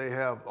realize that they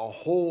have a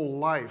whole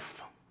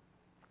life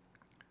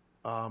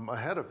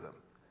ahead of them.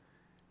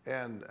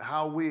 And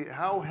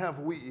how have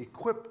we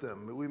equipped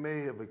them? We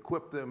may have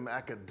equipped them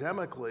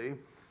academically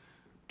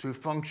to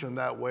function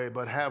that way,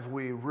 but have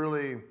we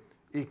really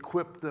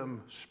equipped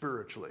them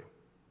spiritually?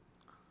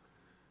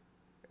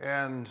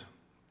 And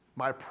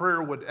my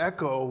prayer would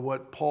echo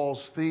what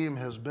Paul's theme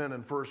has been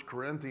in 1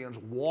 Corinthians,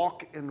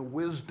 walk in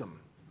wisdom.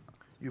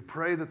 You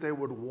pray that they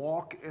would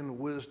walk in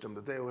wisdom,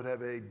 that they would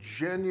have a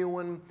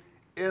genuine,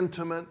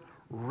 intimate,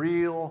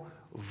 real,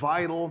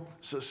 vital,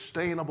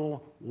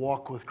 sustainable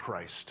walk with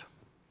Christ.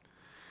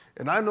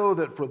 And I know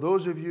that for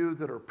those of you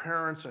that are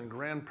parents and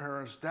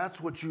grandparents,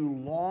 that's what you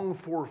long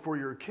for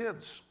your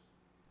kids.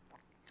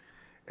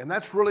 And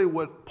that's really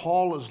what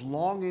Paul is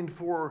longing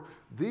for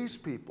these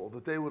people,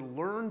 that they would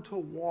learn to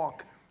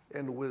walk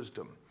in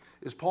wisdom.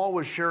 As Paul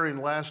was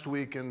sharing last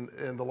week in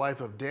the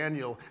life of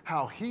Daniel,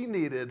 how he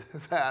needed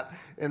that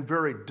in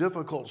very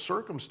difficult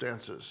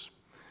circumstances,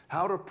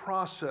 how to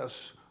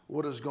process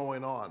what is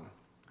going on.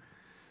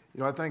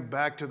 You know, I think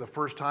back to the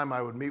first time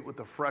I would meet with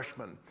the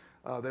freshmen.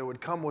 They would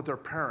come with their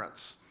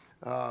parents.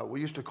 We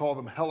used to call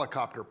them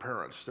helicopter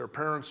parents. Their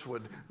parents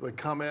would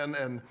come in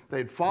and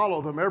they'd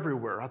follow them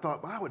everywhere. I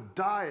thought, I would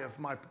die if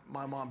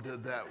my mom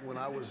did that when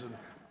I was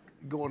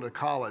going to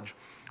college.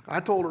 I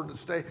told her to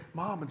stay.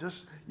 Mom,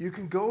 you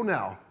can go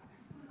now.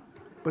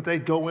 But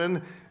they'd go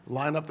in,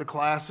 line up the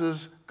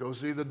classes, go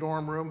see the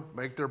dorm room,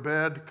 make their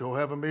bed, go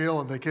have a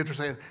meal, and the kids are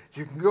saying,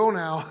 you can go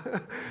now.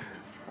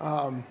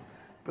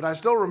 But I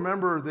still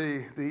remember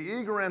the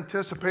eager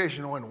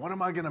anticipation when, what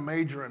am I going to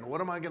major in?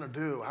 What am I going to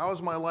do? How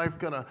is my life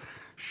going to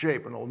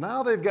shape? And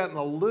now they've gotten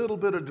a little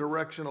bit of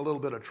direction, a little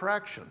bit of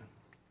traction.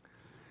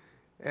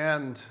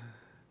 And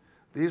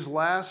these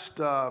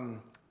last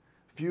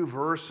few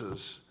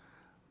verses,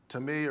 to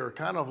me, are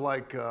kind of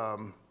like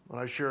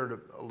when I shared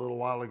a little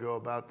while ago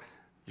about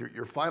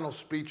your final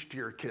speech to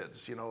your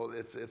kids. You know,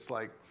 it's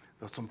like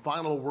some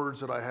final words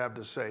that I have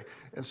to say.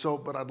 And so,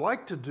 but I'd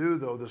like to do,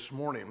 though, this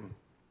morning,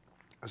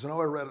 as I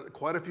know I read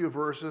quite a few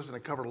verses and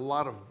it covered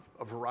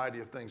a variety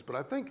of things, but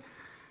I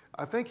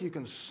think you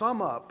can sum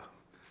up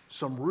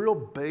some real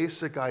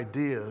basic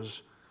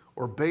ideas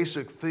or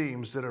basic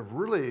themes that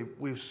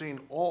we've seen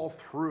all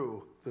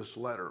through this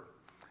letter,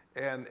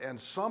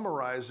 and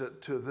summarize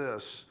it to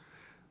this,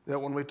 that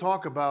when we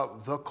talk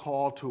about the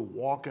call to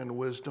walk in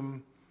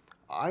wisdom,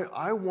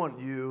 I want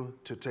you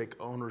to take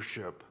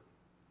ownership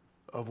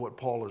of what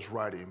Paul is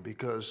writing,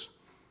 because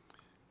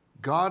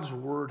God's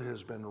word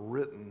has been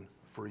written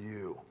for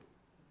you.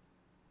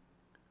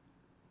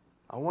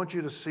 I want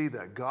you to see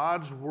that.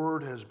 God's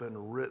word has been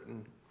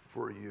written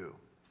for you.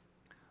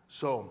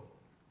 So,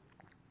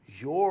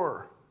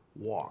 your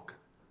walk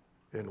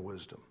in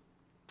wisdom.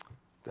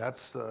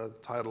 That's the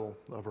title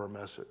of our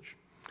message.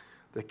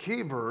 The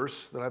key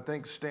verse that I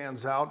think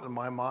stands out in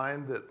my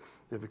mind that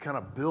we kind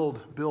of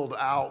build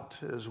out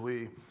as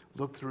we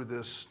look through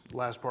this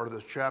last part of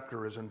this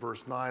chapter is in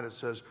verse 9. It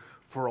says,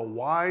 "For a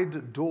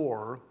wide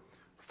door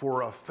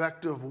for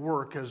effective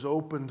work has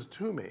opened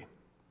to me,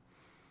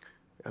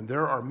 and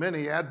there are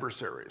many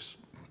adversaries."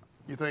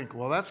 You think,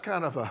 well, that's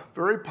kind of a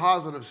very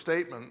positive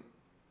statement.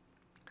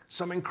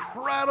 Some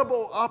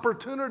incredible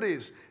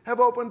opportunities have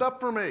opened up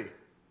for me.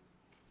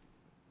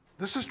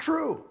 This is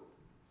true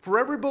for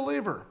every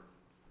believer.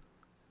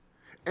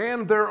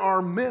 And there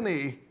are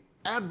many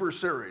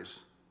adversaries.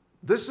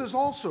 This is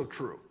also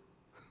true.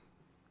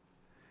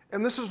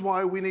 And this is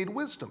why we need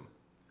wisdom.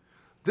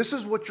 This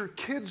is what your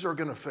kids are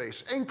going to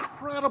face.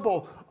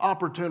 Incredible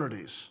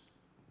opportunities.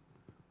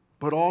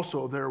 But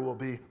also there will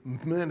be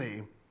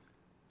many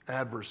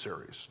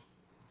adversaries.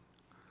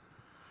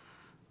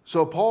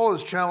 So Paul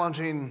is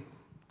challenging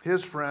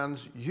his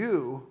friends,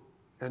 you,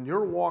 and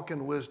your walk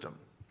in wisdom.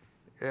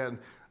 And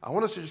I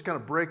want us to just kind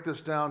of break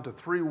this down to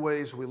 3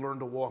 ways we learn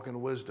to walk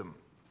in wisdom.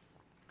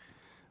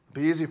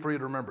 It'll be easy for you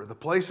to remember. The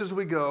places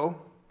we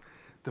go,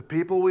 the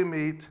people we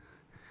meet,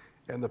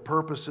 and the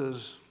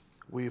purposes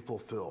we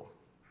fulfill.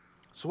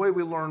 It's the way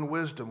we learn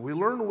wisdom. We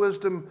learn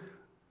wisdom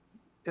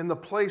in the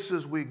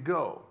places we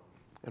go.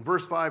 In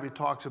verse 5, he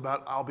talks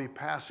about, I'll be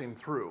passing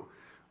through.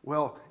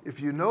 Well, if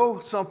you know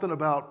something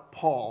about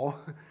Paul,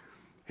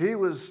 he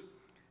was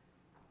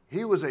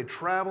He was a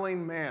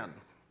traveling man.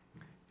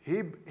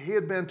 He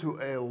had been to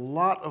a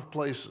lot of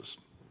places.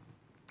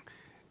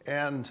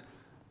 And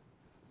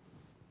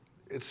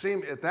it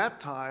seemed at that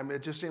time,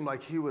 it just seemed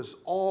like he was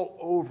all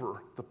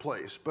over the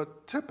place.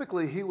 But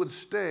typically he would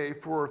stay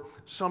for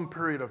some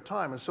period of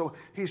time. And so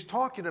he's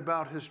talking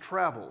about his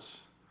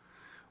travels.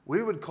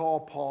 We would call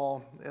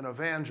Paul an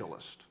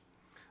evangelist.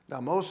 Now,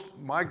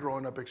 my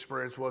growing up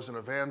experience was an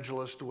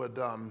evangelist would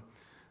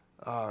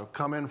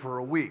come in for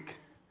a week.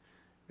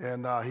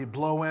 And he'd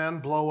blow in,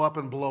 blow up,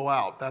 and blow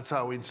out. That's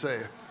how we'd say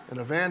it. An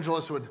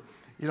evangelist would,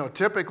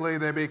 typically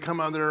they'd be come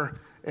on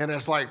there, and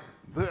it's like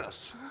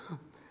this.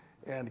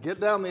 And get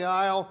down the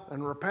aisle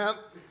and repent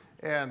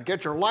and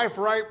get your life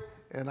right,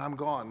 and I'm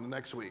gone the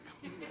next week.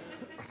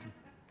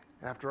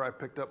 After I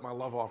picked up my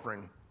love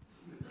offering.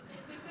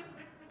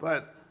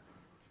 But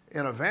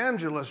an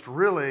evangelist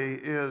really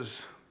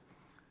is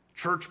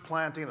church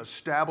planting,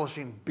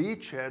 establishing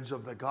beachheads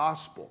of the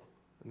gospel.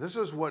 And this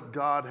is what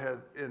God had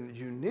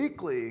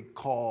uniquely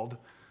called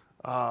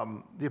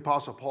the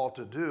Apostle Paul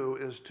to do,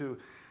 is to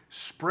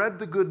spread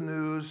the good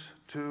news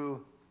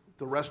to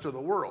the rest of the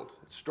world.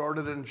 It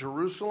started in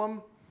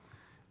Jerusalem.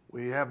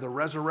 We have the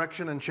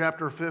resurrection in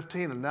chapter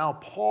 15, and now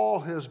Paul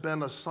has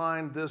been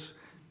assigned this,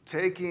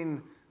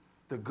 taking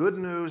the good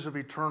news of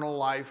eternal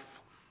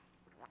life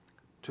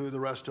to the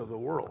rest of the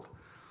world.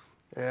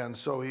 And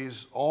so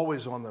he's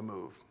always on the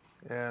move.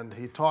 And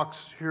he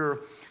talks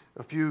here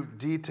a few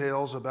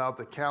details about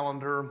the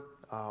calendar.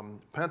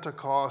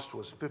 Pentecost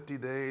was 50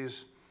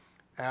 days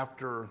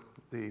after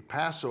the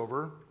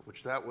Passover,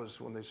 which that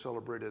was when they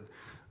celebrated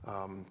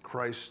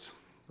Christ's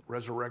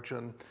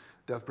resurrection,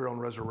 death, burial,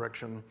 and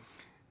resurrection.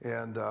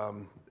 And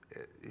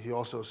he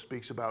also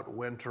speaks about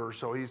winter.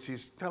 So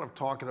he's kind of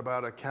talking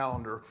about a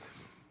calendar.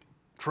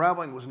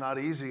 Traveling was not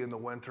easy in the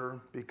winter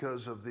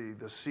because of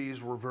the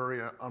seas were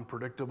very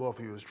unpredictable. If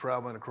he was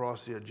traveling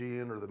across the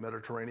Aegean or the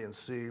Mediterranean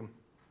Sea,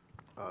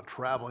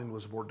 traveling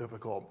was more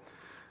difficult.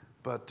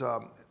 But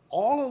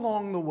all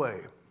along the way,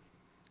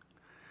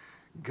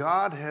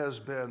 God has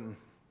been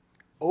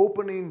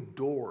opening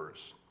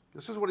doors.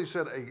 This is what he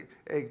said,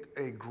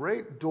 a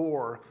great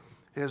door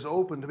has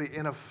opened to me.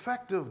 An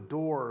effective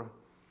door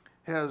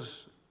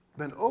has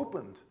been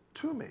opened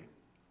to me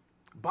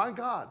by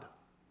God.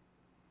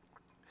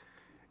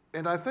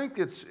 And I think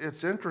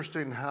it's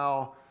interesting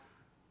how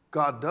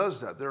God does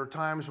that. There are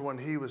times when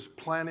he was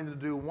planning to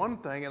do one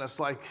thing, and it's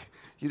like,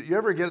 you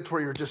ever get it to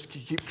where you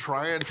keep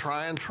trying,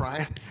 and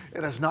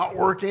it's not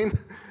working,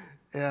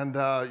 and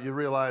you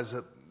realize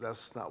that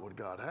that's not what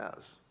God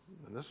has.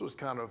 And this was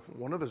kind of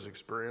one of his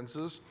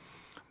experiences,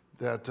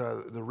 that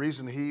the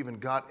reason he even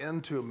got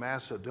into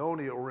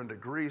Macedonia or into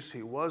Greece,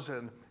 he was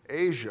in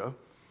Asia,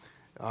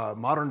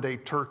 modern-day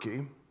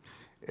Turkey,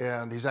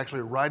 and he's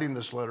actually writing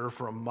this letter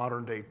from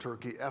modern-day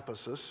Turkey,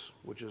 Ephesus,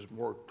 which is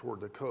more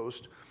toward the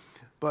coast.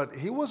 But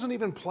he wasn't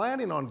even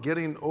planning on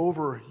getting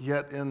over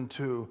yet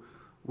into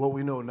what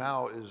we know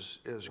now is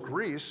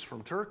Greece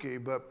from Turkey,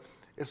 but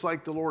it's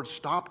like the Lord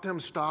stopped him,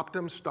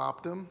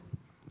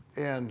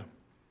 and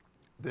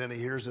then he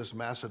hears this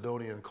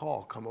Macedonian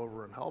call, come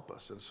over and help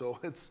us. And so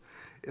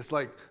it's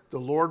like the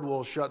Lord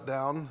will shut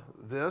down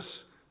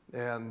this,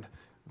 and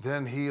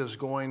then he is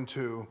going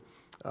to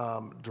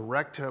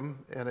direct him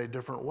in a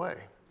different way.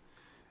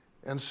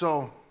 And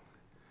so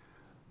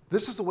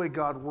this is the way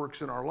God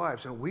works in our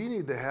lives, and we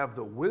need to have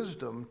the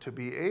wisdom to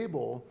be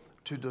able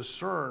to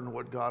discern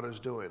what God is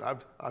doing.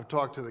 I've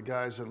talked to the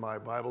guys in my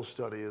Bible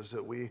study is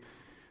that we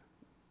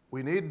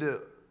need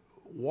to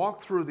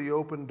walk through the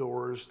open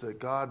doors that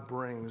God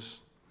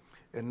brings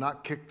and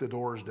not kick the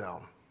doors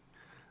down.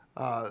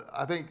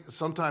 I think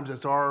sometimes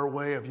it's our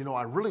way of,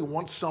 I really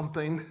want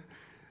something.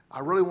 I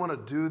really want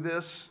to do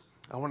this.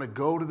 I want to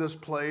go to this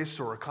place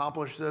or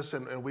accomplish this,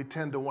 and we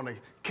tend to want to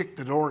kick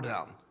the door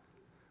down.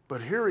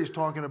 But here he's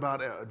talking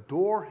about a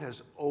door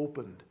has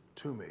opened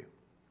to me.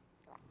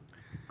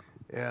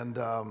 And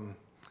you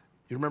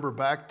remember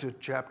back to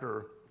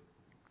chapter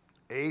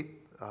 8,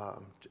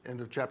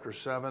 end of chapter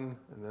 7,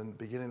 and then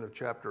beginning of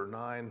chapter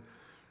 9,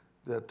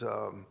 that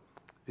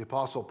the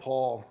Apostle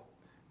Paul,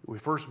 we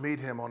first meet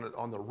him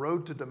on the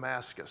road to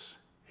Damascus.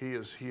 He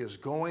is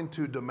going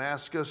to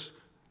Damascus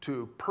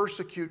to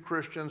persecute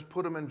Christians,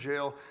 put them in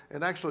jail,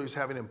 and actually he's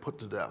having them put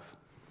to death.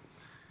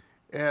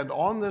 And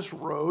on this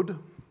road,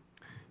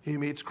 he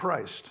meets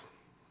Christ.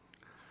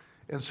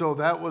 And so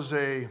that was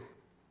a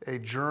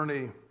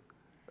journey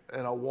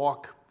and a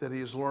walk that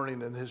he is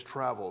learning in his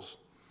travels.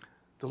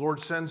 The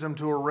Lord sends him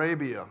to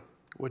Arabia,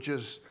 which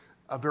is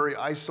a very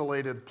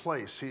isolated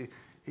place.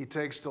 He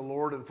takes the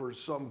Lord, and for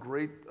some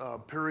great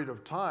period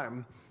of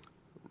time,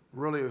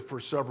 really for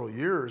several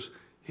years,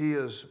 he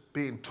is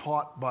being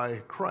taught by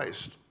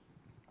Christ.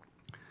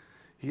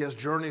 He has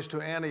journeys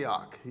to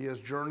Antioch. He has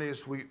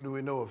journeys, we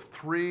know of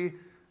 3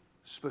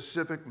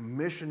 specific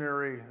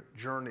missionary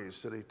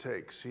journeys that he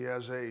takes. He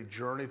has a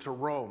journey to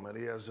Rome, and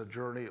he has a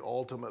journey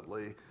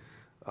ultimately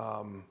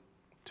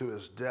to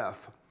his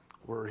death,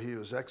 where he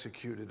was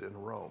executed in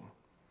Rome.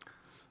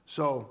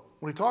 So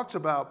when he talks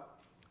about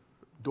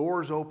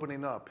doors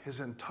opening up,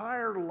 his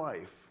entire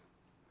life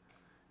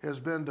has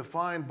been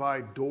defined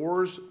by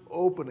doors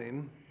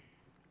opening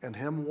and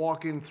him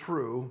walking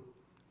through,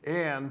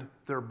 and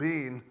there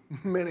being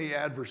many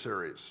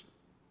adversaries,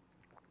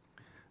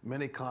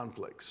 many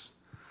conflicts.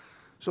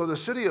 So the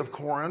city of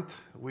Corinth,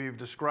 we've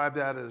described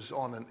that as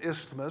on an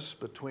isthmus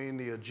between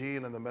the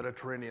Aegean and the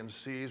Mediterranean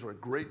seas, with a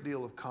great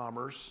deal of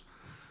commerce,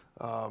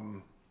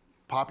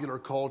 popular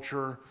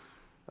culture,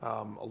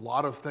 a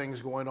lot of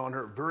things going on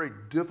here. Very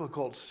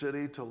difficult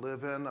city to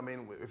live in. I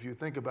mean, if you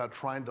think about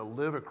trying to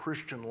live a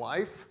Christian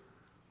life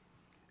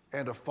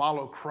and to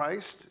follow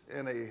Christ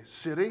in a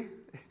city,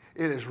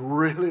 it is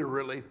really,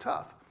 really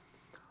tough.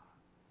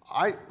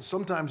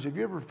 Sometimes, have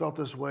you ever felt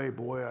this way?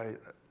 Boy,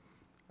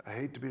 I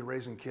hate to be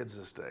raising kids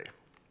this day.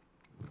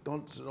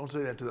 Don't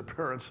say that to the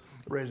parents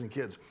raising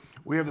kids.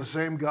 We have the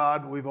same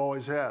God we've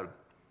always had.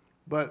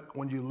 But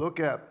when you look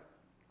at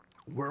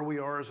where we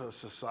are as a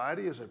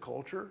society, as a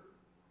culture,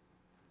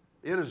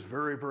 it is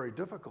very, very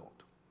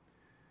difficult.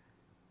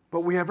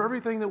 But we have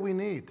everything that we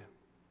need.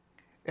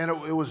 And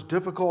it was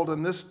difficult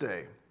in this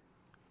day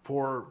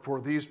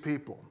for these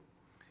people.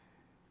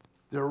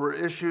 There were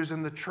issues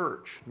in the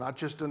church, not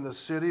just in the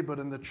city, but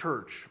in the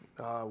church.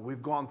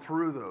 We've gone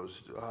through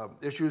those.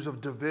 Issues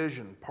of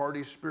division,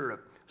 party spirit,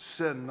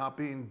 sin not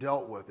being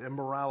dealt with,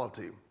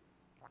 immorality,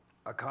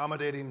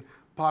 accommodating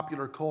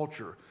popular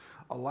culture,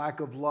 a lack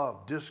of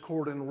love,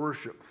 discord in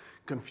worship,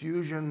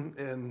 confusion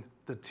in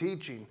the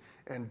teaching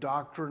and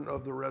doctrine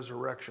of the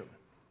resurrection.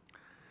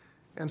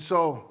 And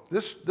so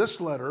this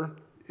letter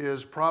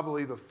is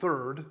probably the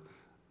third.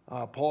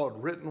 Paul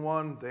had written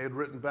one, they had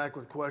written back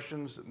with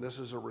questions, and this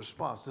is a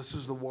response. This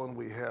is the one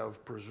we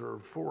have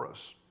preserved for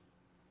us.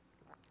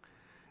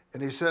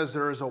 And he says,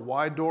 there is a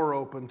wide door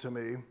open to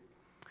me,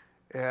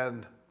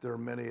 and there are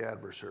many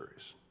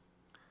adversaries.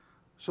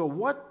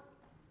 So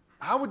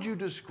how would you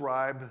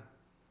describe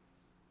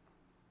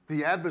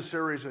the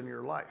adversaries in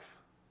your life?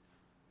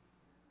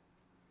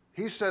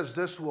 He says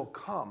this will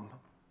come.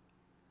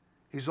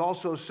 He's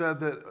also said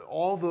that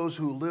all those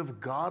who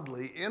live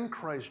godly in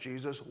Christ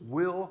Jesus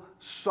will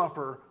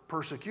suffer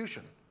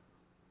persecution.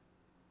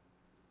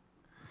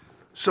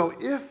 So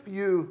if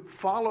you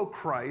follow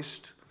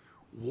Christ,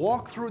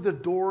 walk through the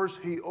doors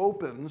he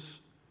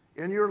opens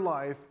in your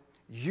life,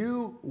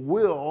 you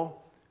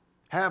will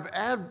have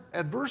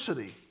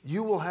adversity.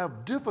 You will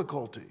have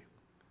difficulty.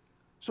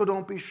 So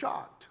don't be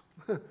shocked.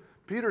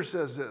 Peter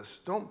says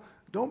this,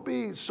 don't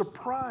be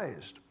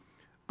surprised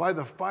by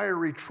the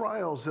fiery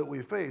trials that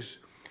we face.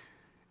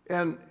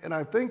 And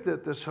I think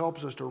that this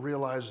helps us to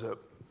realize that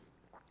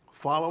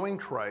following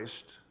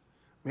Christ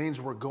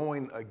means we're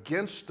going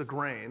against the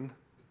grain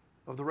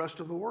of the rest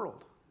of the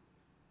world.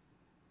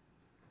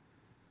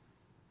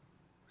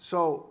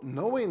 So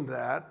knowing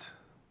that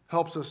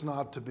helps us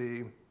not to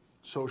be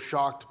so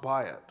shocked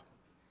by it.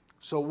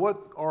 So what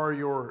are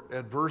your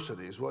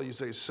adversities? Well, you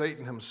say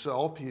Satan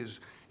himself, he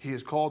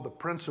is called the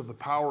prince of the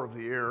power of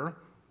the air.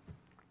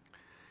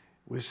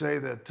 We say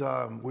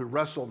that we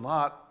wrestle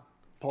not.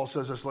 Paul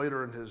says this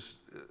later in his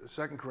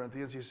 2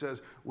 Corinthians. He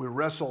says, we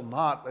wrestle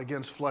not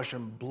against flesh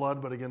and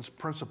blood, but against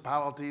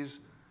principalities,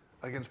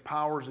 against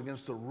powers,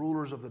 against the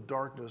rulers of the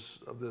darkness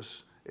of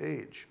this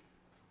age.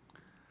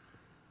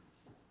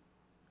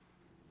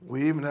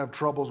 We even have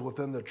troubles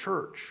within the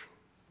church,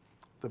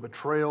 the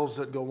betrayals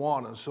that go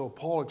on. And so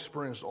Paul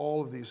experienced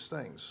all of these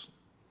things.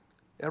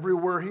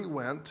 Everywhere he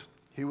went,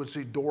 he would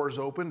see doors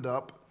opened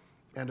up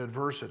and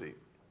adversity.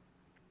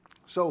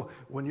 So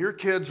when your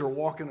kids are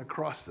walking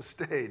across the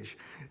stage,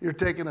 you're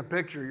taking a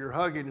picture, you're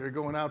hugging, you're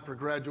going out for a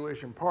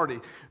graduation party,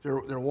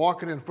 they're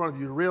walking in front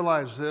of you, you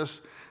realize this,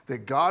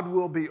 that God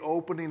will be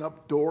opening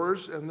up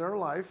doors in their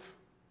life,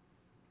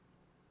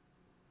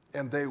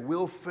 and they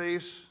will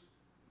face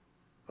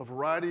a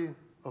variety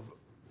of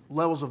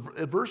levels of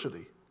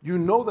adversity. You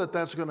know that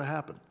that's going to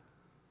happen.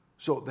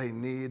 So they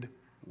need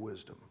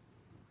wisdom.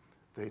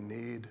 They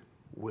need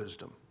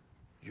wisdom.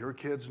 Your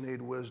kids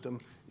need wisdom.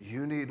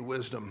 You need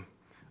wisdom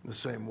in the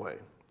same way.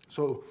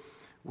 So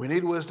we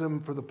need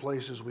wisdom for the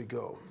places we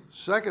go.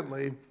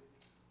 Secondly,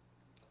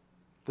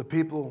 the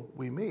people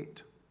we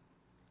meet.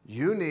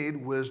 You need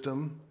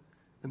wisdom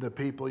in the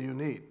people you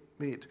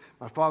meet.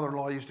 My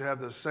father-in-law used to have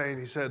this saying.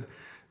 He said,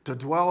 to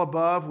dwell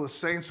above with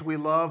saints we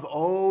love,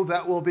 oh,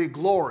 that will be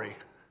glory.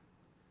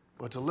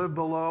 But to live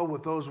below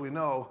with those we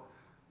know,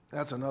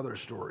 that's another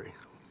story.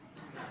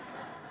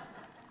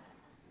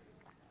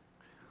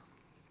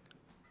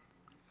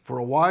 For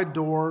a wide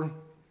door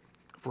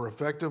for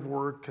effective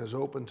work has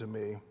opened to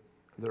me.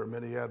 There are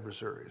many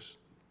adversaries.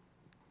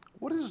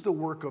 What is the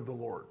work of the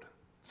Lord?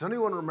 Does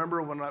anyone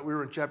remember when we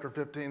were in chapter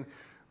 15,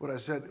 what I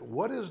said?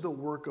 What is the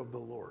work of the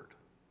Lord?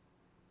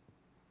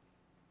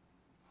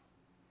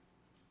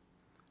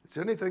 It's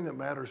anything that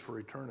matters for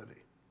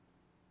eternity.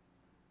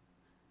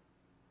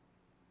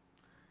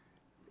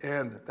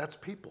 And that's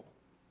people.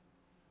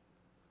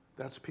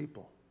 That's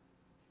people.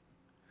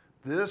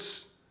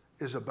 This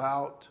is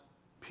about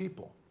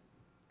people.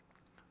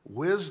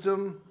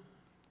 Wisdom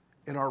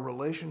in our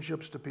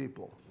relationships to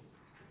people.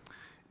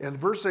 In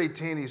verse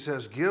 18, he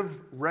says, give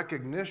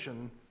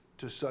recognition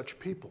to such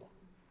people.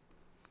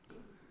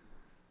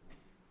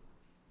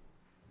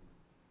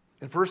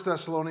 In 1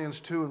 Thessalonians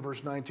 2 and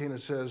verse 19,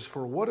 it says,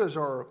 "For what is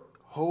our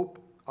hope,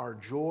 our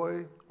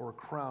joy, or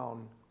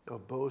crown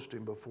of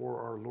boasting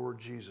before our Lord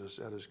Jesus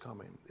at his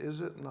coming?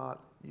 Is it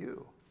not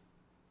you?"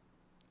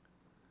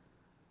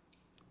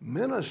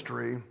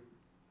 Ministry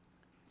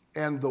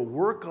and the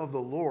work of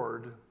the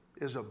Lord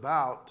is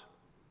about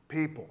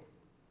people.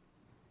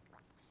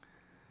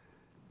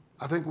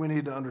 I think we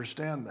need to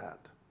understand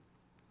that.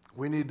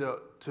 We need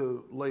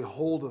to lay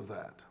hold of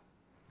that.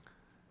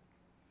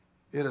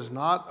 It is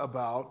not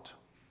about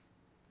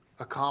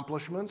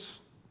accomplishments.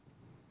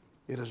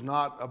 It is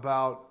not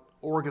about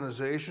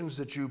organizations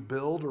that you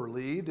build or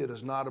lead. It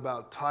is not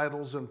about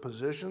titles and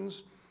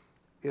positions.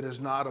 It is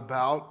not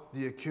about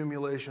the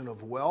accumulation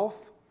of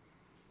wealth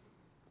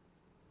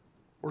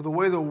or the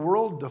way the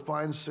world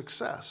defines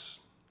success.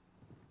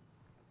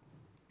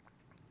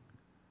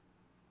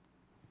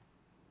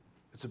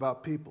 It's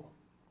about people.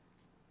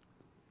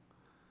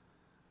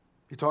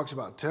 He talks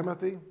about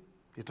Timothy.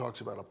 He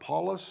talks about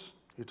Apollos.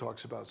 He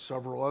talks about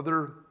several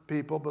other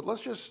people. But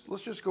let's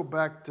just go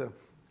back to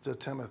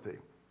Timothy,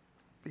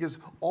 because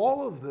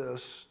all of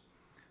this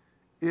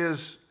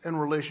is in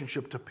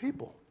relationship to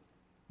people.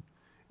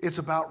 It's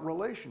about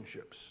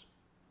relationships.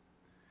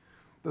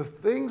 The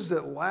things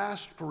that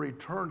last for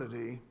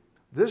eternity,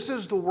 this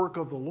is the work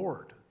of the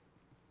Lord.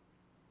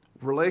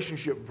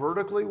 Relationship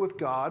vertically with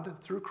God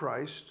through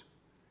Christ,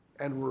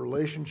 and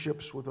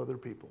relationships with other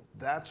people.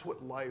 That's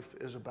what life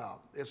is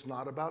about. It's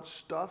not about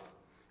stuff.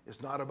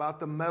 It's not about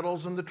the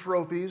medals and the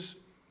trophies.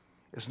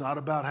 It's not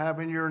about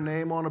having your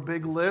name on a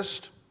big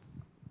list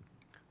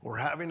or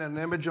having an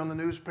image on the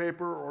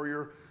newspaper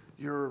or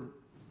your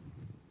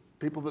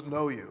people that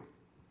know you.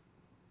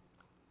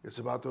 It's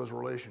about those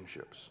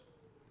relationships.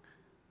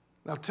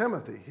 Now,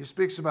 Timothy, he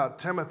speaks about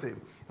Timothy.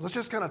 Let's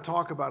just kind of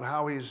talk about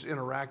how he's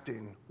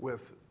interacting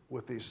with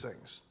these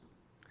things.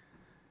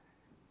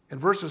 In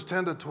verses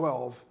 10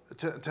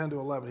 to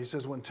 11, he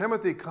says, "When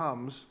Timothy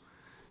comes,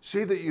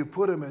 see that you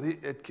put him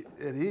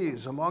at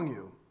ease among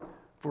you,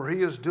 for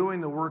he is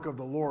doing the work of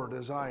the Lord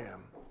as I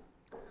am.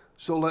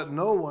 So let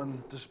no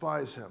one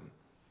despise him.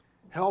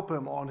 Help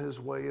him on his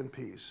way in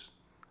peace,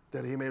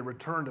 that he may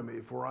return to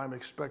me, for I'm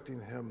expecting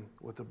him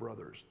with the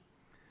brothers."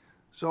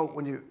 So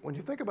when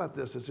you think about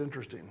this, it's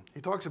interesting.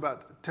 He talks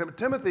about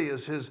Timothy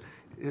is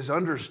his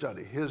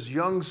understudy, his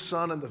young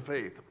son in the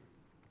faith.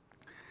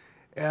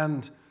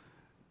 And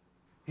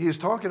he's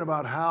talking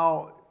about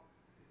how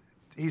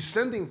he's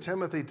sending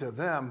Timothy to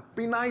them.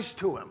 Be nice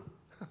to him.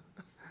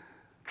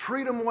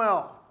 Treat him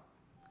well.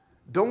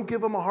 Don't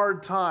give him a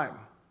hard time.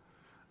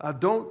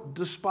 Don't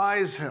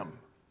despise him.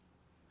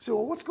 You say,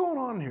 well, what's going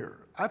on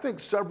here? I think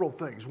several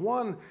things.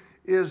 One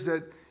is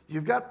that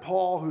you've got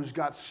Paul, who's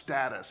got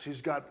status.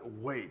 He's got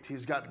weight.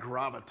 He's got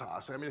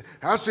gravitas. I mean,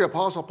 that's the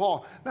Apostle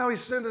Paul. Now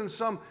he's sending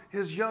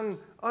his young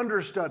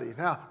understudy.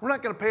 Now, we're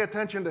not going to pay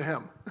attention to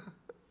him.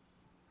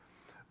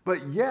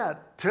 But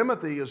yet,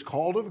 Timothy is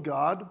called of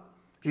God.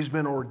 He's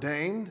been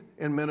ordained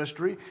in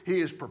ministry.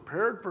 He is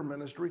prepared for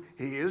ministry.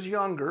 He is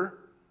younger.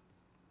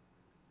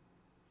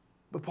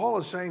 But Paul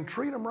is saying,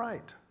 treat him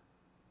right.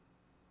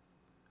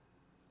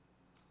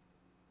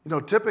 You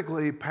know,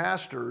 typically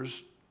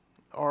pastors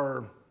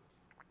are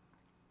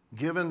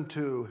given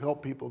to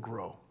help people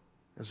grow.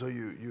 And so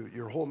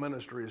your whole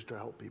ministry is to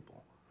help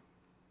people.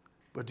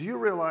 But do you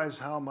realize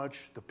how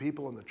much the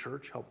people in the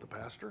church help the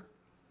pastor?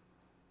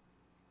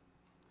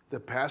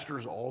 That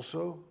pastors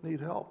also need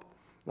help?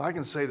 Now, I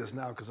can say this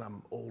now because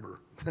I'm older.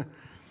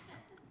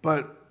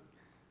 But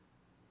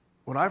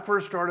when I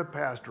first started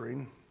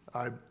pastoring,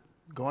 I'd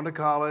gone to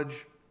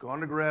college,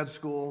 gone to grad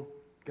school,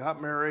 got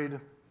married,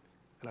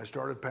 and I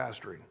started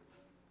pastoring.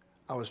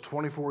 I was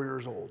 24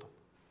 years old.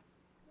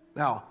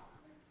 Now,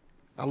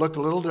 I looked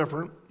a little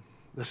different.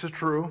 This is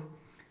true.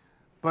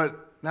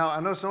 But now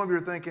I know some of you are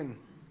thinking,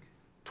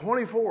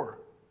 24?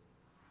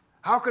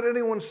 How could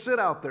anyone sit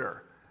out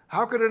there?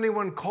 How could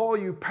anyone call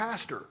you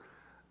pastor?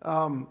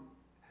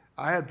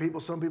 I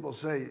had some people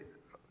say,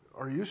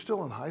 are you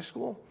still in high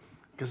school?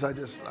 Because I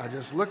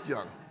just looked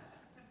young.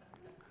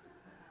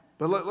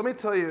 But let me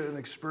tell you an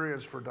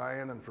experience for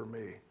Diane and for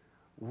me.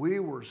 We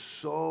were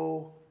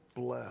so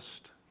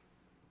blessed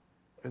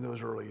in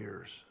those early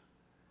years.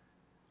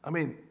 I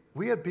mean,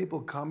 we had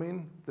people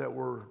coming that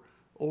were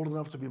old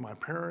enough to be my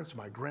parents,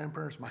 my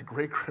grandparents, my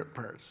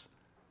great-grandparents,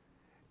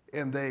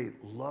 and they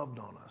loved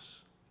on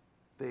us.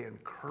 They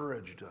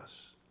encouraged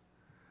us.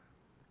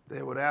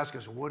 They would ask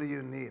us, what do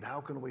you need?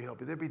 How can we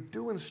help you? They'd be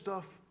doing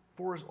stuff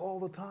for us all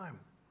the time.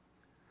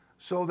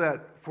 So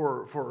that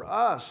for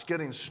us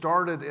getting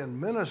started in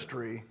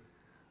ministry,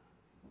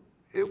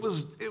 it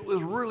was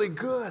really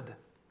good.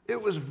 It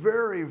was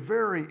very,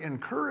 very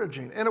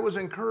encouraging. And it was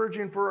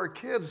encouraging for our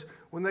kids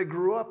when they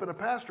grew up in a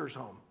pastor's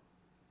home.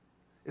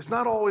 It's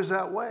not always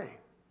that way.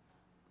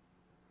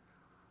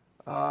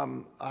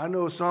 I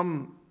know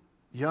some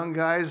young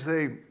guys,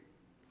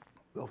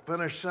 they'll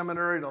finish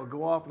seminary, they'll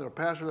go off and they'll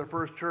pastor their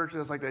first church, and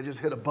it's like they just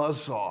hit a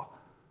buzzsaw.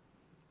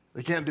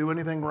 They can't do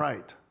anything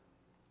right.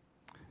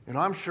 And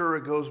I'm sure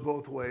it goes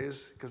both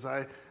ways, because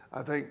I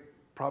think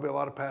Probably a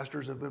lot of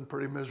pastors have been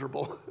pretty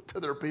miserable to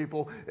their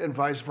people and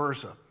vice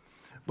versa.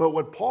 But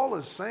what Paul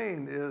is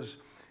saying is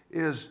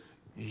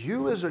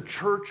you as a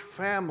church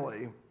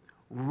family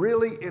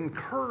really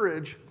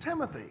encourage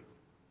Timothy.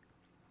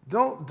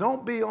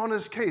 Don't be on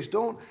his case.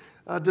 Don't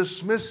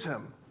dismiss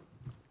him.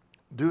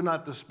 Do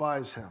not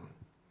despise him.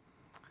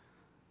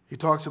 He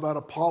talks about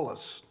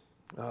Apollos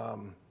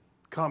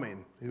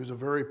coming. He was a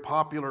very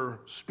popular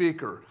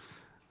speaker,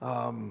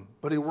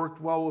 but he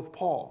worked well with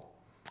Paul.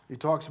 He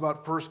talks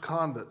about first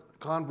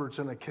converts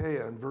in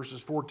Achaia in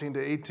verses 14 to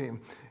 18.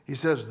 He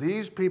says,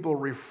 these people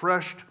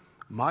refreshed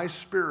my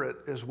spirit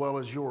as well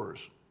as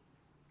yours.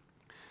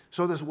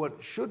 So this,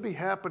 what should be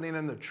happening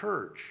in the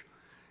church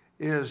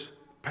is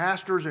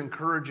pastors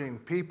encouraging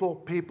people,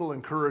 people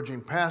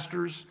encouraging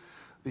pastors.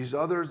 These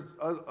others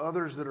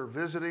that are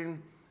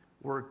visiting,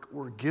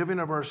 we're giving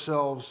of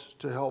ourselves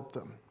to help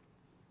them.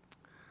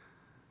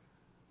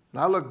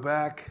 And I look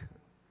back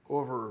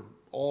over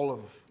all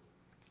of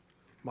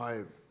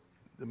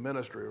the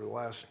ministry over the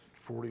last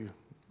 40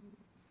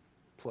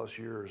 plus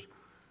years,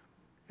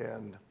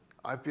 and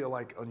I feel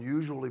like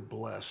unusually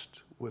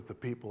blessed with the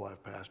people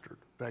I've pastored.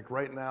 In fact,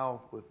 right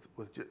now,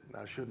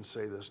 I shouldn't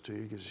say this to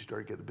you because you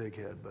start to get a big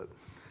head, but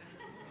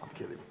I'm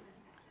kidding.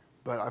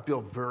 But I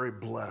feel very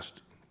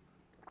blessed.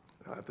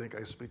 I think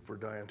I speak for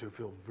Diane too.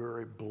 Feel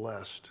very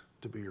blessed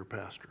to be your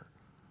pastor,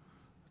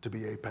 to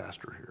be a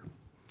pastor here.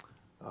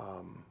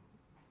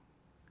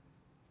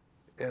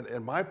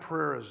 And my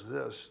prayer is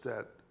this,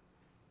 that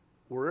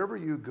wherever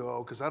you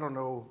go, because I don't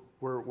know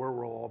where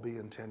we'll all be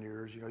in 10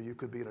 years. You know, you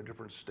could be in a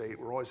different state.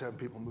 We're always having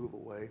people move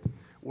away.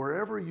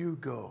 Wherever you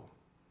go,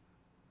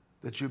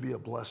 that you be a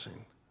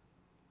blessing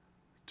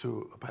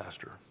to a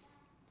pastor.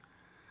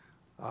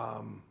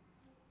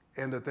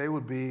 And that they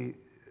would be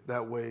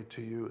that way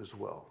to you as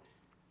well.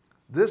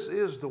 This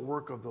is the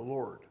work of the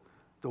Lord.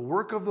 The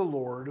work of the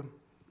Lord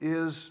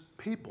is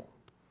people.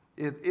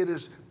 It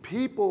is,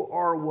 people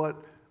are what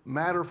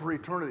matter for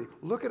eternity.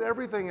 Look at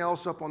everything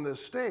else up on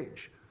this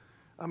stage.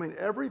 I mean,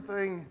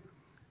 everything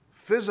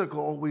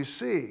physical we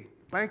see,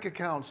 bank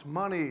accounts,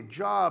 money,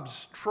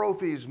 jobs,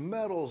 trophies,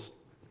 medals,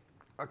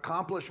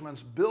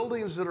 accomplishments,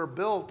 buildings that are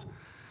built,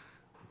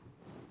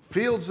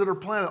 fields that are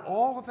planted,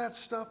 all of that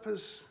stuff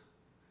is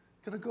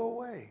going to go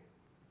away.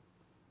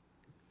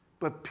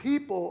 But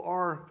people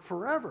are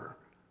forever.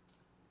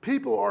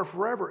 People are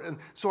forever. And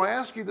so I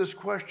ask you this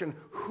question,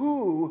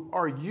 who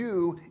are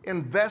you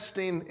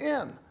investing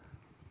in?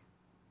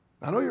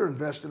 I know you're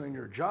investing in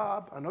your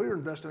job. I know you're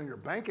investing in your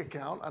bank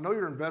account. I know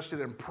you're invested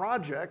in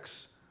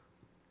projects.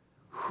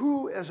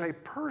 Who as a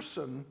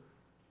person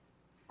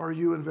are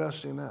you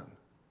investing in?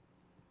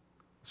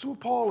 That's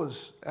what Paul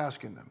is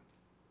asking them.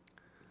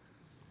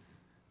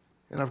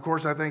 And of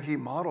course, I think he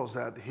models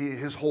that.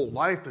 His whole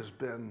life has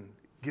been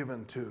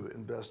given to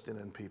investing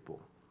in people.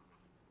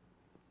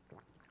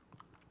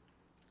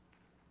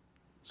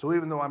 So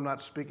even though I'm not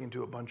speaking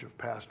to a bunch of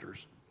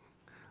pastors,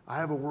 I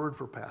have a word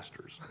for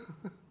pastors.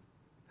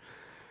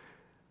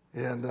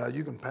 And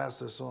you can pass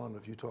this on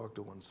if you talk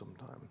to one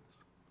sometime.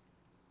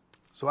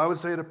 So I would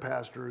say to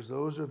pastors,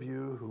 those of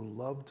you who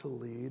love to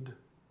lead,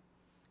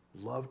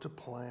 love to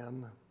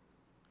plan,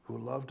 who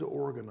love to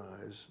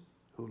organize,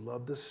 who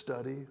love to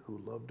study,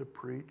 who love to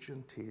preach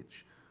and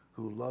teach,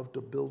 who love to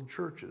build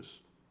churches,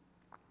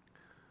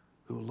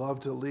 who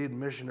love to lead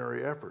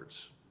missionary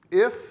efforts.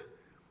 If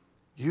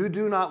you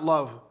do not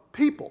love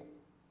people,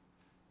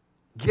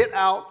 get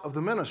out of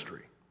the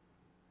ministry.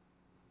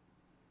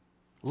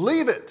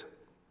 Leave it.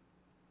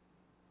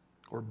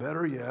 Or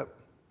better yet,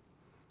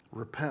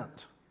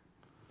 repent.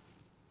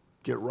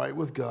 Get right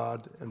with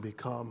God and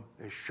become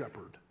a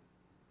shepherd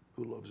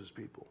who loves his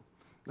people.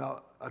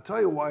 Now, I'll tell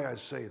you why I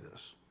say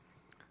this.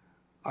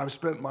 I've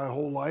spent my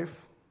whole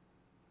life,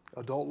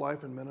 adult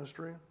life, in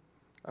ministry.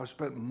 I've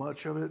spent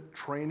much of it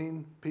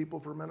training people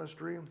for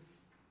ministry.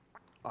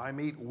 I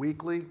meet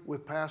weekly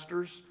with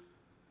pastors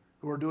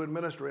who are doing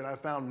ministry, and I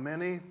found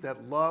many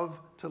that love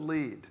to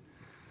lead.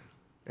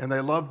 And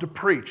they love to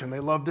preach, and they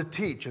love to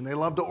teach, and they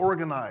love to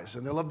organize,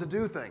 and they love to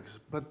do things.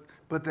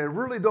 But they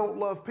really don't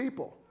love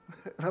people.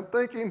 And I'm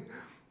thinking,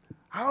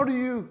 how do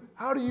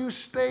you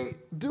stay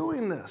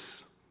doing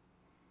this?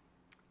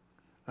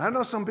 And I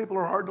know some people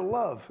are hard to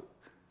love,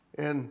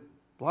 and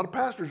a lot of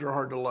pastors are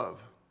hard to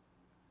love.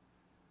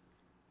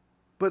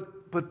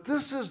 But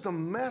this is the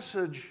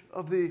message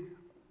of the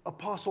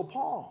Apostle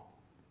Paul,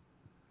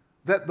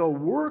 that the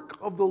work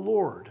of the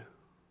Lord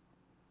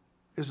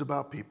is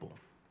about people.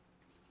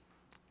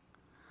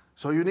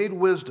 So you need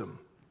wisdom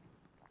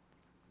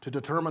to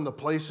determine the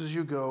places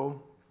you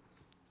go,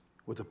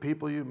 with the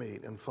people you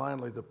meet, and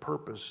finally the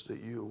purpose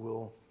that you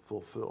will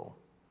fulfill.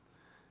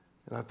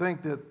 And I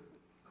think that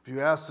if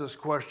you ask this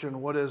question,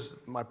 what is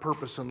my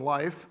purpose in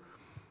life?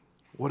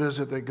 What is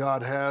it that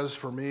God has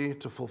for me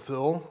to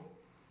fulfill,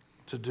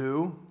 to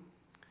do?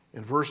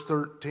 In verse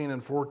 13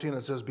 and 14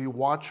 it says, be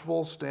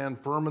watchful, stand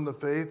firm in the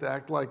faith,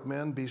 act like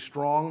men, be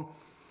strong.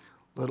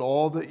 Let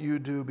all that you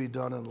do be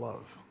done in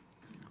love.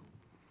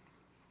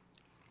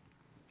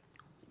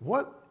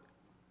 What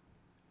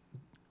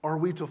are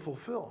we to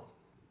fulfill?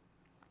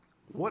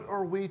 what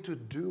are we to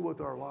do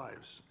with our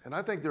lives? And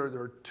I think there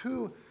are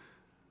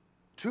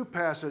two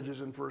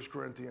passages in 1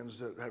 Corinthians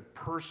that have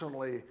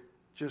personally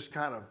just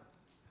kind of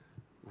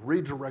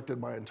redirected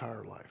my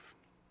entire life.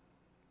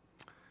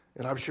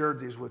 And I've shared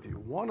these with you.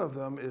 One of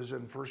them is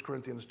in 1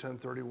 Corinthians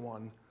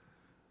 10:31,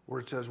 where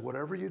it says,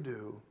 whatever you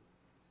do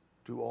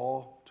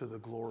all to the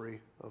glory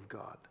of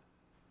God.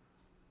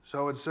 So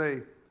I would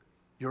say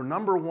your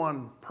number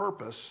one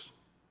purpose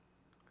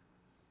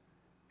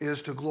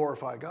is to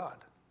glorify God.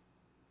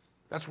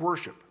 That's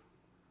worship.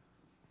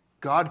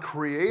 God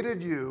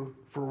created you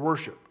for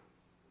worship.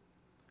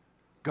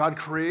 God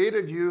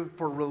created you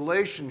for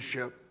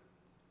relationship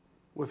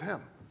with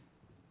Him.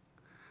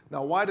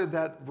 Now, why did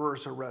that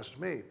verse arrest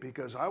me?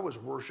 Because I was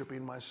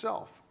worshiping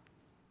myself.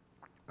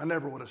 I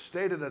never would have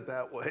stated it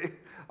that way.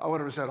 I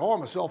would have said, oh,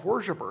 I'm a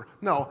self-worshiper.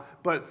 No,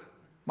 but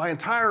my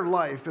entire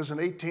life as an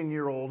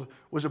 18-year-old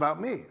was about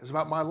me. It was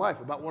about my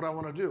life, about what I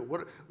want to do.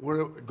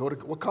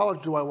 What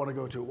college do I want to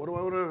go to? What do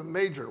I want to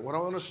major? What do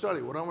I want to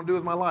study? What do I want to do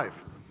with my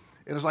life?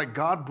 And it's like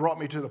God brought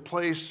me to the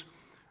place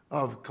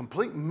of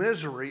complete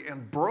misery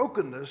and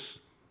brokenness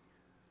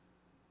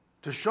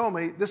to show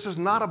me this is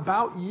not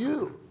about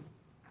you.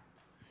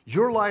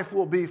 Your life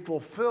will be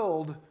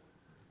fulfilled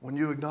when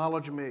you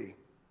acknowledge me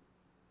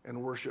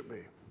and worship me.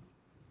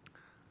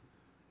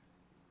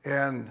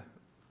 And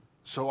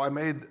so I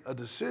made a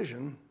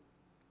decision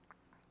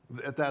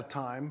at that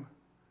time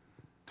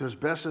to, as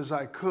best as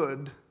I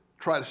could,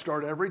 try to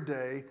start every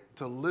day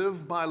to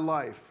live my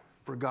life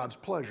for God's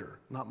pleasure,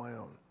 not my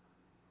own.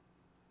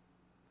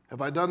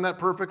 Have I done that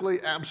perfectly?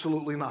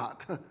 Absolutely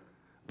not.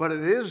 But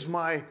it is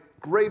my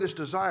greatest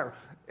desire.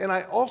 And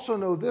I also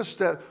know this,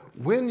 that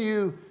when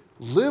you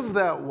live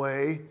that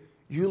way,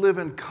 you live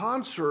in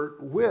concert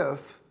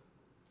with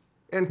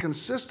and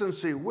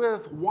consistency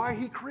with why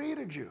He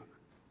created you.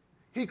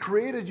 He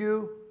created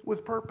you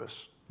with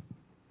purpose.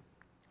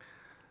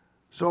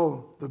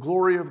 So the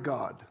glory of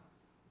God,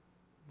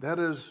 that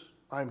is,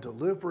 I'm to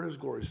live for His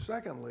glory.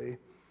 Secondly,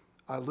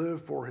 I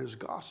live for His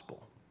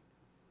gospel.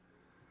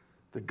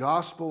 The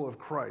gospel of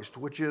Christ,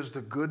 which is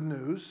the good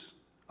news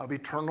of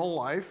eternal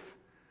life.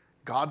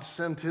 God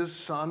sent His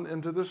Son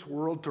into this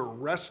world to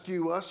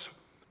rescue us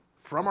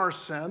from our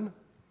sin,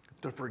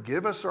 to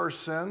forgive us our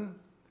sin,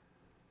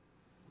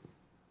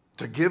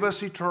 to give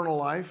us eternal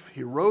life.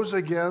 He rose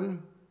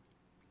again.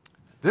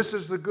 This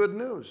is the good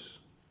news.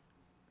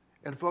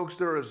 And folks,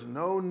 there is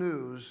no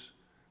news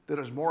that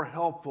is more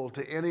helpful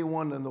to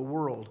anyone in the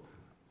world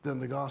than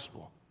the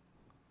gospel.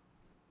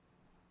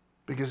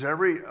 Because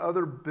every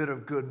other bit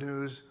of good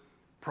news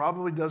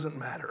probably doesn't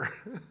matter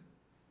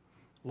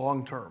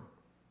long term.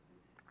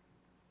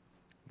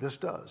 This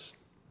does.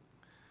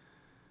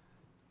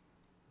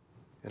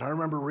 And I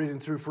remember reading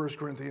through 1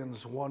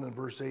 Corinthians 1 and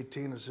verse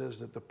 18, it says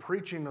that the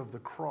preaching of the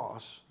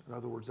cross, in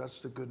other words, that's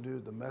the good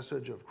news, the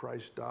message of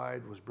Christ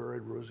died, was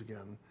buried, rose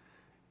again,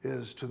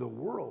 is to the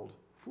world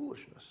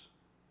foolishness.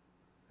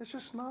 It's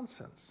just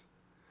nonsense.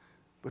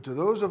 But to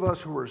those of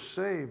us who are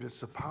saved,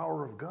 it's the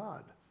power of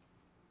God.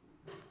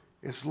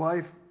 It's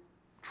life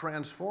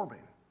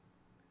transforming.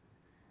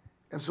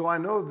 And so I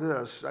know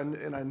this,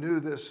 and I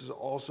knew this has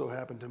also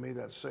happened to me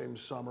that same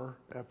summer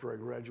after I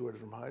graduated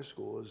from high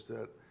school, is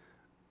that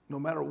no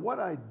matter what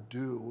I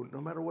do, no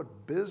matter what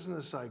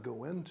business I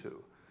go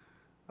into,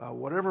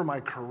 whatever my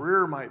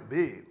career might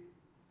be,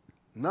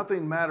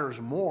 nothing matters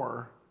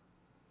more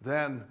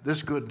than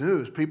this good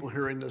news, people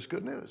hearing this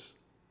good news.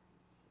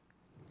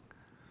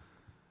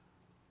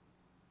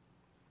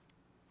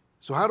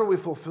 So how do we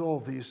fulfill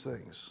these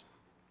things?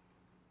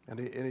 And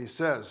he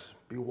says,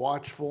 be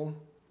watchful,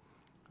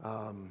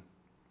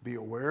 be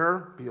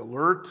aware, be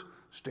alert,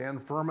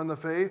 stand firm in the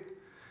faith.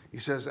 He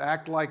says,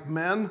 act like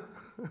men,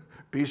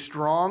 be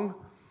strong.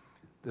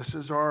 This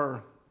is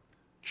our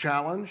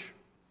challenge.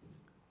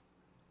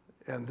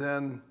 And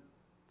then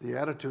the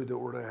attitude that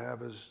we're to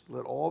have is,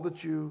 let all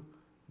that you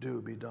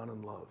do be done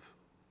in love.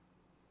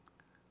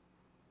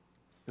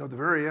 You know, at the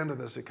very end of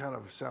this, it kind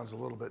of sounds a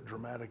little bit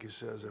dramatic. He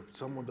says, if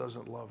someone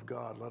doesn't love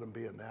God, let him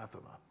be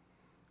anathema.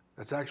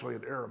 That's actually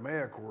an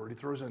Aramaic word. He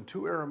throws in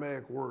two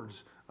Aramaic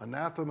words,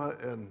 anathema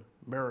and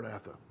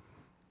maranatha.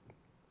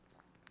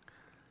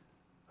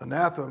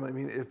 Anathema, I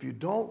mean, if you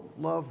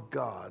don't love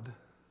God,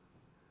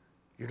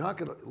 you're not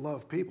going to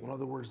love people. In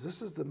other words,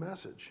 this is the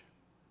message.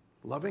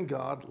 Loving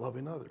God,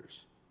 loving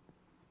others.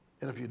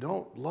 And if you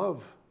don't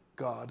love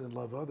God and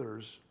love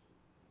others,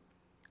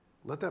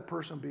 let that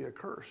person be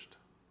accursed.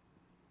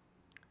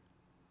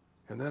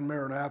 And then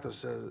Maranatha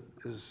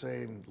is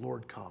saying,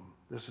 Lord, come.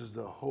 This is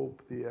the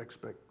hope, the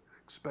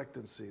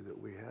expectancy that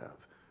we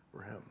have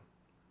for Him.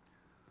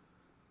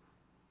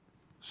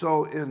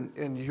 So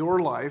in your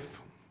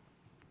life,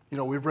 you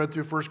know, we've read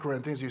through 1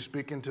 Corinthians. He's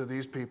speaking to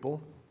these people.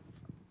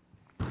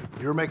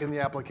 You're making the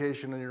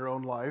application in your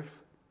own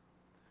life.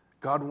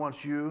 God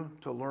wants you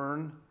to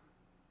learn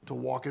to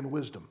walk in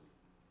wisdom.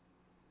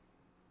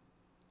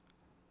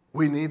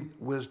 We need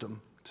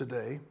wisdom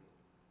today.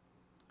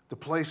 The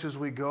places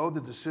we go,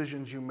 the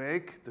decisions you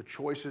make, the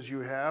choices you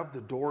have,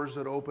 the doors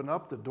that open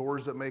up, the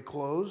doors that may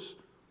close,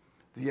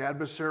 the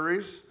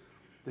adversaries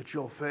that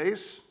you'll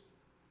face.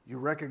 You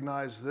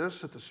recognize this,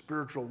 that the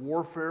spiritual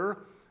warfare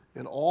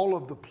in all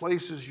of the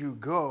places you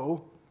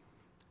go,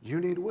 you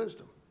need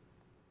wisdom.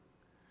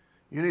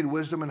 You need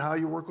wisdom in how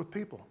you work with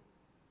people.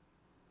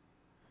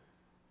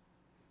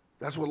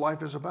 That's what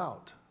life is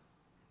about.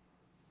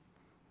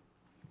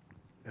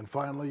 And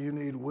finally, you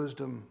need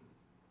wisdom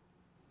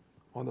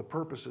on the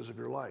purposes of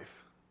your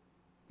life.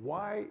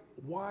 Why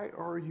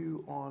are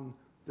you on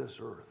this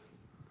earth?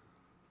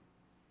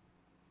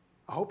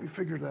 I hope you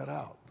figured that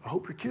out. I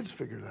hope your kids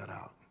figure that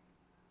out.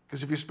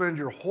 Because if you spend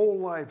your whole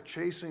life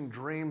chasing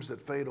dreams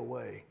that fade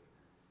away,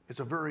 it's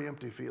a very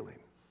empty feeling.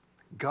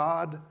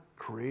 God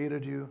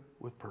created you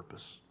with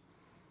purpose.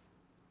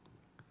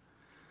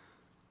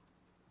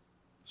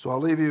 So I'll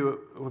leave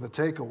you with a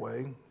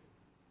takeaway.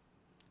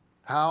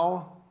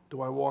 How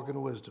do I walk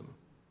in wisdom?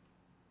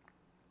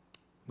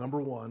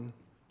 Number one,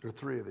 there are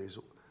three of these.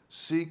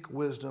 Seek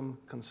wisdom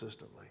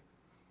consistently.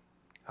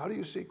 How do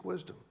you seek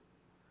wisdom?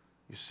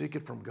 You seek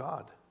it from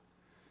God.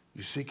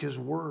 You seek His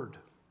Word.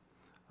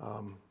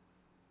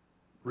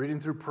 Reading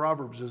through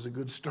Proverbs is a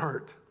good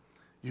start.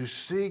 You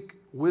seek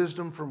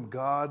wisdom from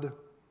God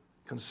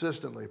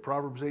consistently.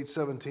 Proverbs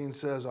 8:17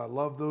 says, I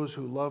love those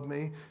who love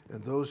me,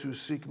 and those who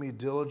seek me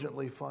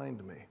diligently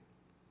find me.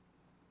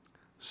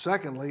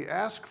 Secondly,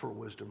 ask for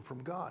wisdom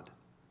from God.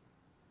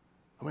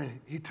 I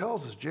mean, he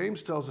tells us,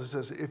 James tells us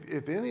this,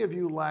 if any of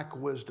you lack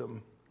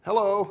wisdom,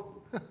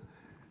 hello,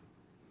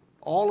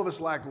 all of us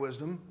lack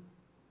wisdom.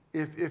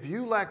 If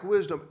you lack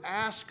wisdom,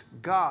 ask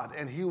God,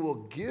 and He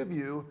will give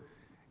you,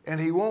 and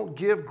He won't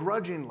give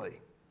grudgingly.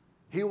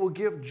 He will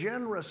give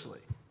generously.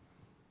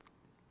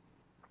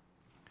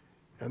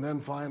 And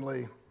then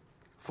finally,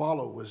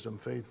 follow wisdom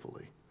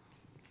faithfully.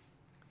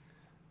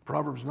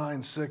 Proverbs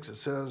 9:6, it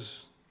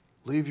says,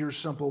 leave your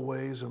simple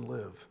ways and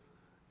live,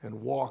 and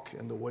walk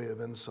in the way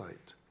of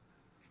insight.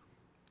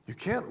 You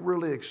can't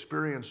really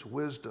experience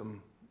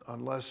wisdom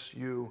unless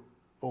you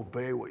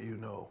obey what you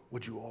know,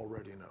 what you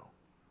already know.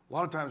 A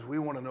lot of times we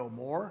want to know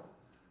more.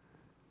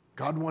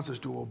 God wants us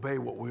to obey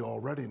what we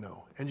already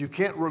know. And you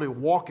can't really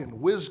walk in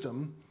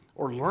wisdom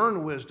or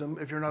learn wisdom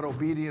if you're not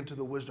obedient to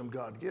the wisdom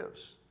God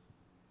gives.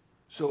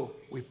 So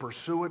we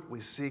pursue it,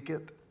 we seek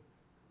it,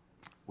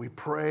 we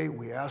pray,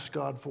 we ask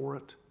God for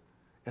it,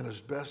 and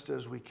as best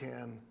as we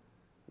can,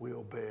 we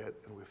obey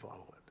it and we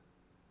follow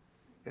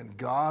it. And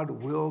God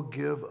will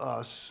give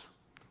us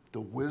the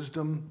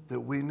wisdom that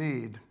we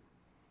need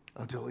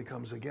until He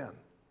comes again.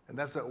 And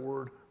that's that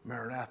word,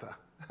 Maranatha.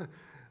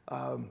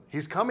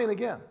 He's coming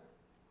again.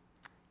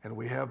 And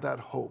we have that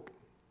hope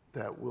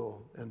that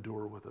will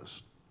endure with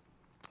us.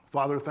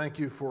 Father, thank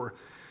you for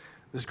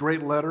this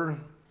great letter.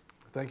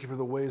 Thank you for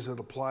the ways that it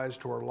applies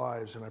to our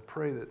lives. And I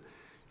pray that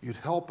you'd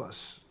help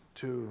us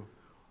to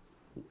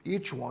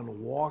each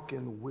one walk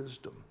in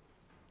wisdom,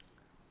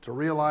 to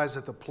realize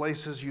that the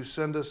places you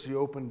send us, the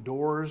open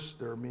doors,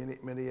 there are many,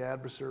 many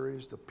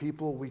adversaries, the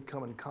people we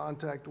come in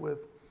contact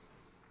with,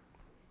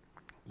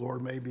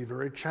 Lord, may be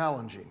very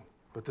challenging,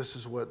 but this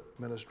is what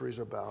ministry is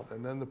about.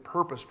 And then the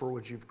purpose for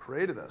which you've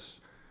created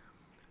us,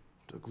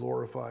 to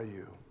glorify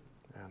you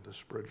and to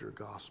spread your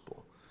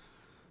gospel.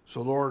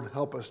 So Lord,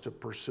 help us to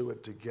pursue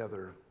it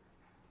together.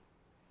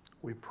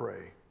 We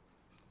pray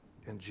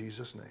in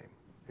Jesus' name,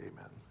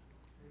 amen.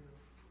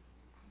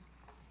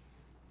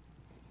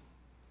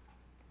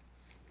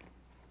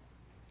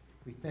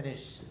 We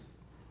finish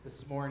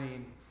this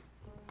morning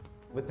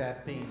with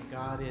that theme.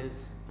 God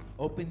is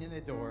opening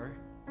a door,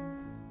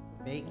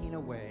 making a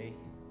way.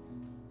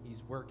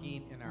 He's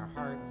working in our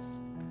hearts.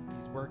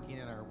 He's working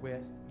in our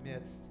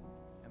midst.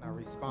 And our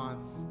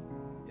response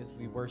is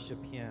we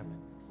worship Him.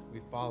 We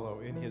follow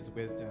in His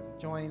wisdom.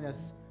 Join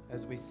us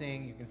as we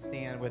sing. You can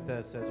stand with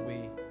us as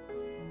we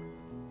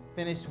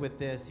finish with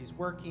this. He's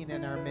working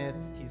in our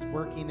midst. He's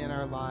working in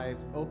our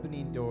lives,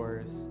 opening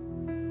doors,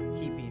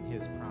 keeping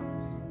His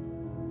promise.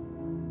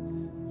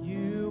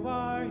 You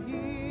are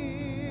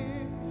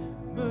here,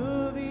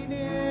 moving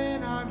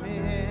in our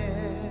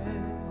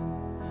midst.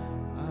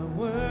 I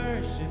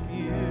worship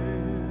you.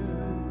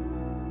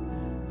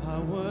 I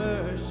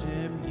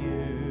worship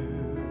you.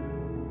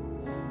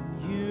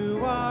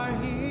 You are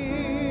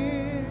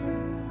here,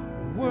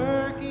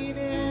 working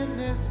in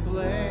this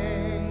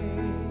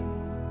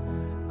place.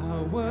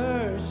 I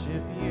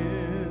worship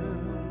you.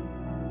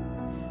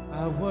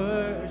 I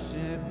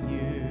worship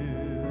you.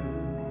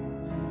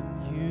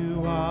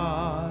 You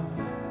are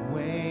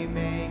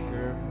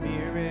waymaker,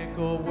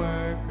 miracle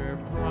worker,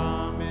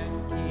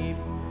 promise keep,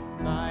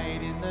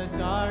 light in the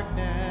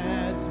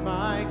darkness,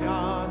 my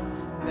God,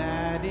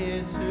 that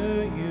is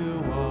who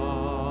you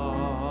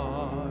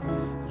are.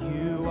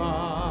 You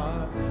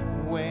are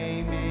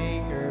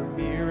waymaker,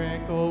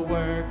 miracle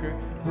worker,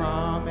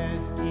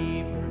 promise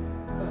keeper,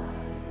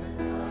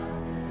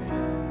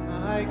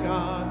 my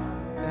God,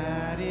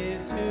 that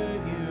is who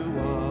you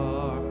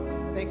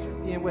are. Thanks for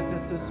being with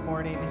us this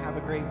morning. Have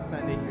a great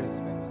Sunday here at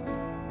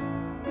Space.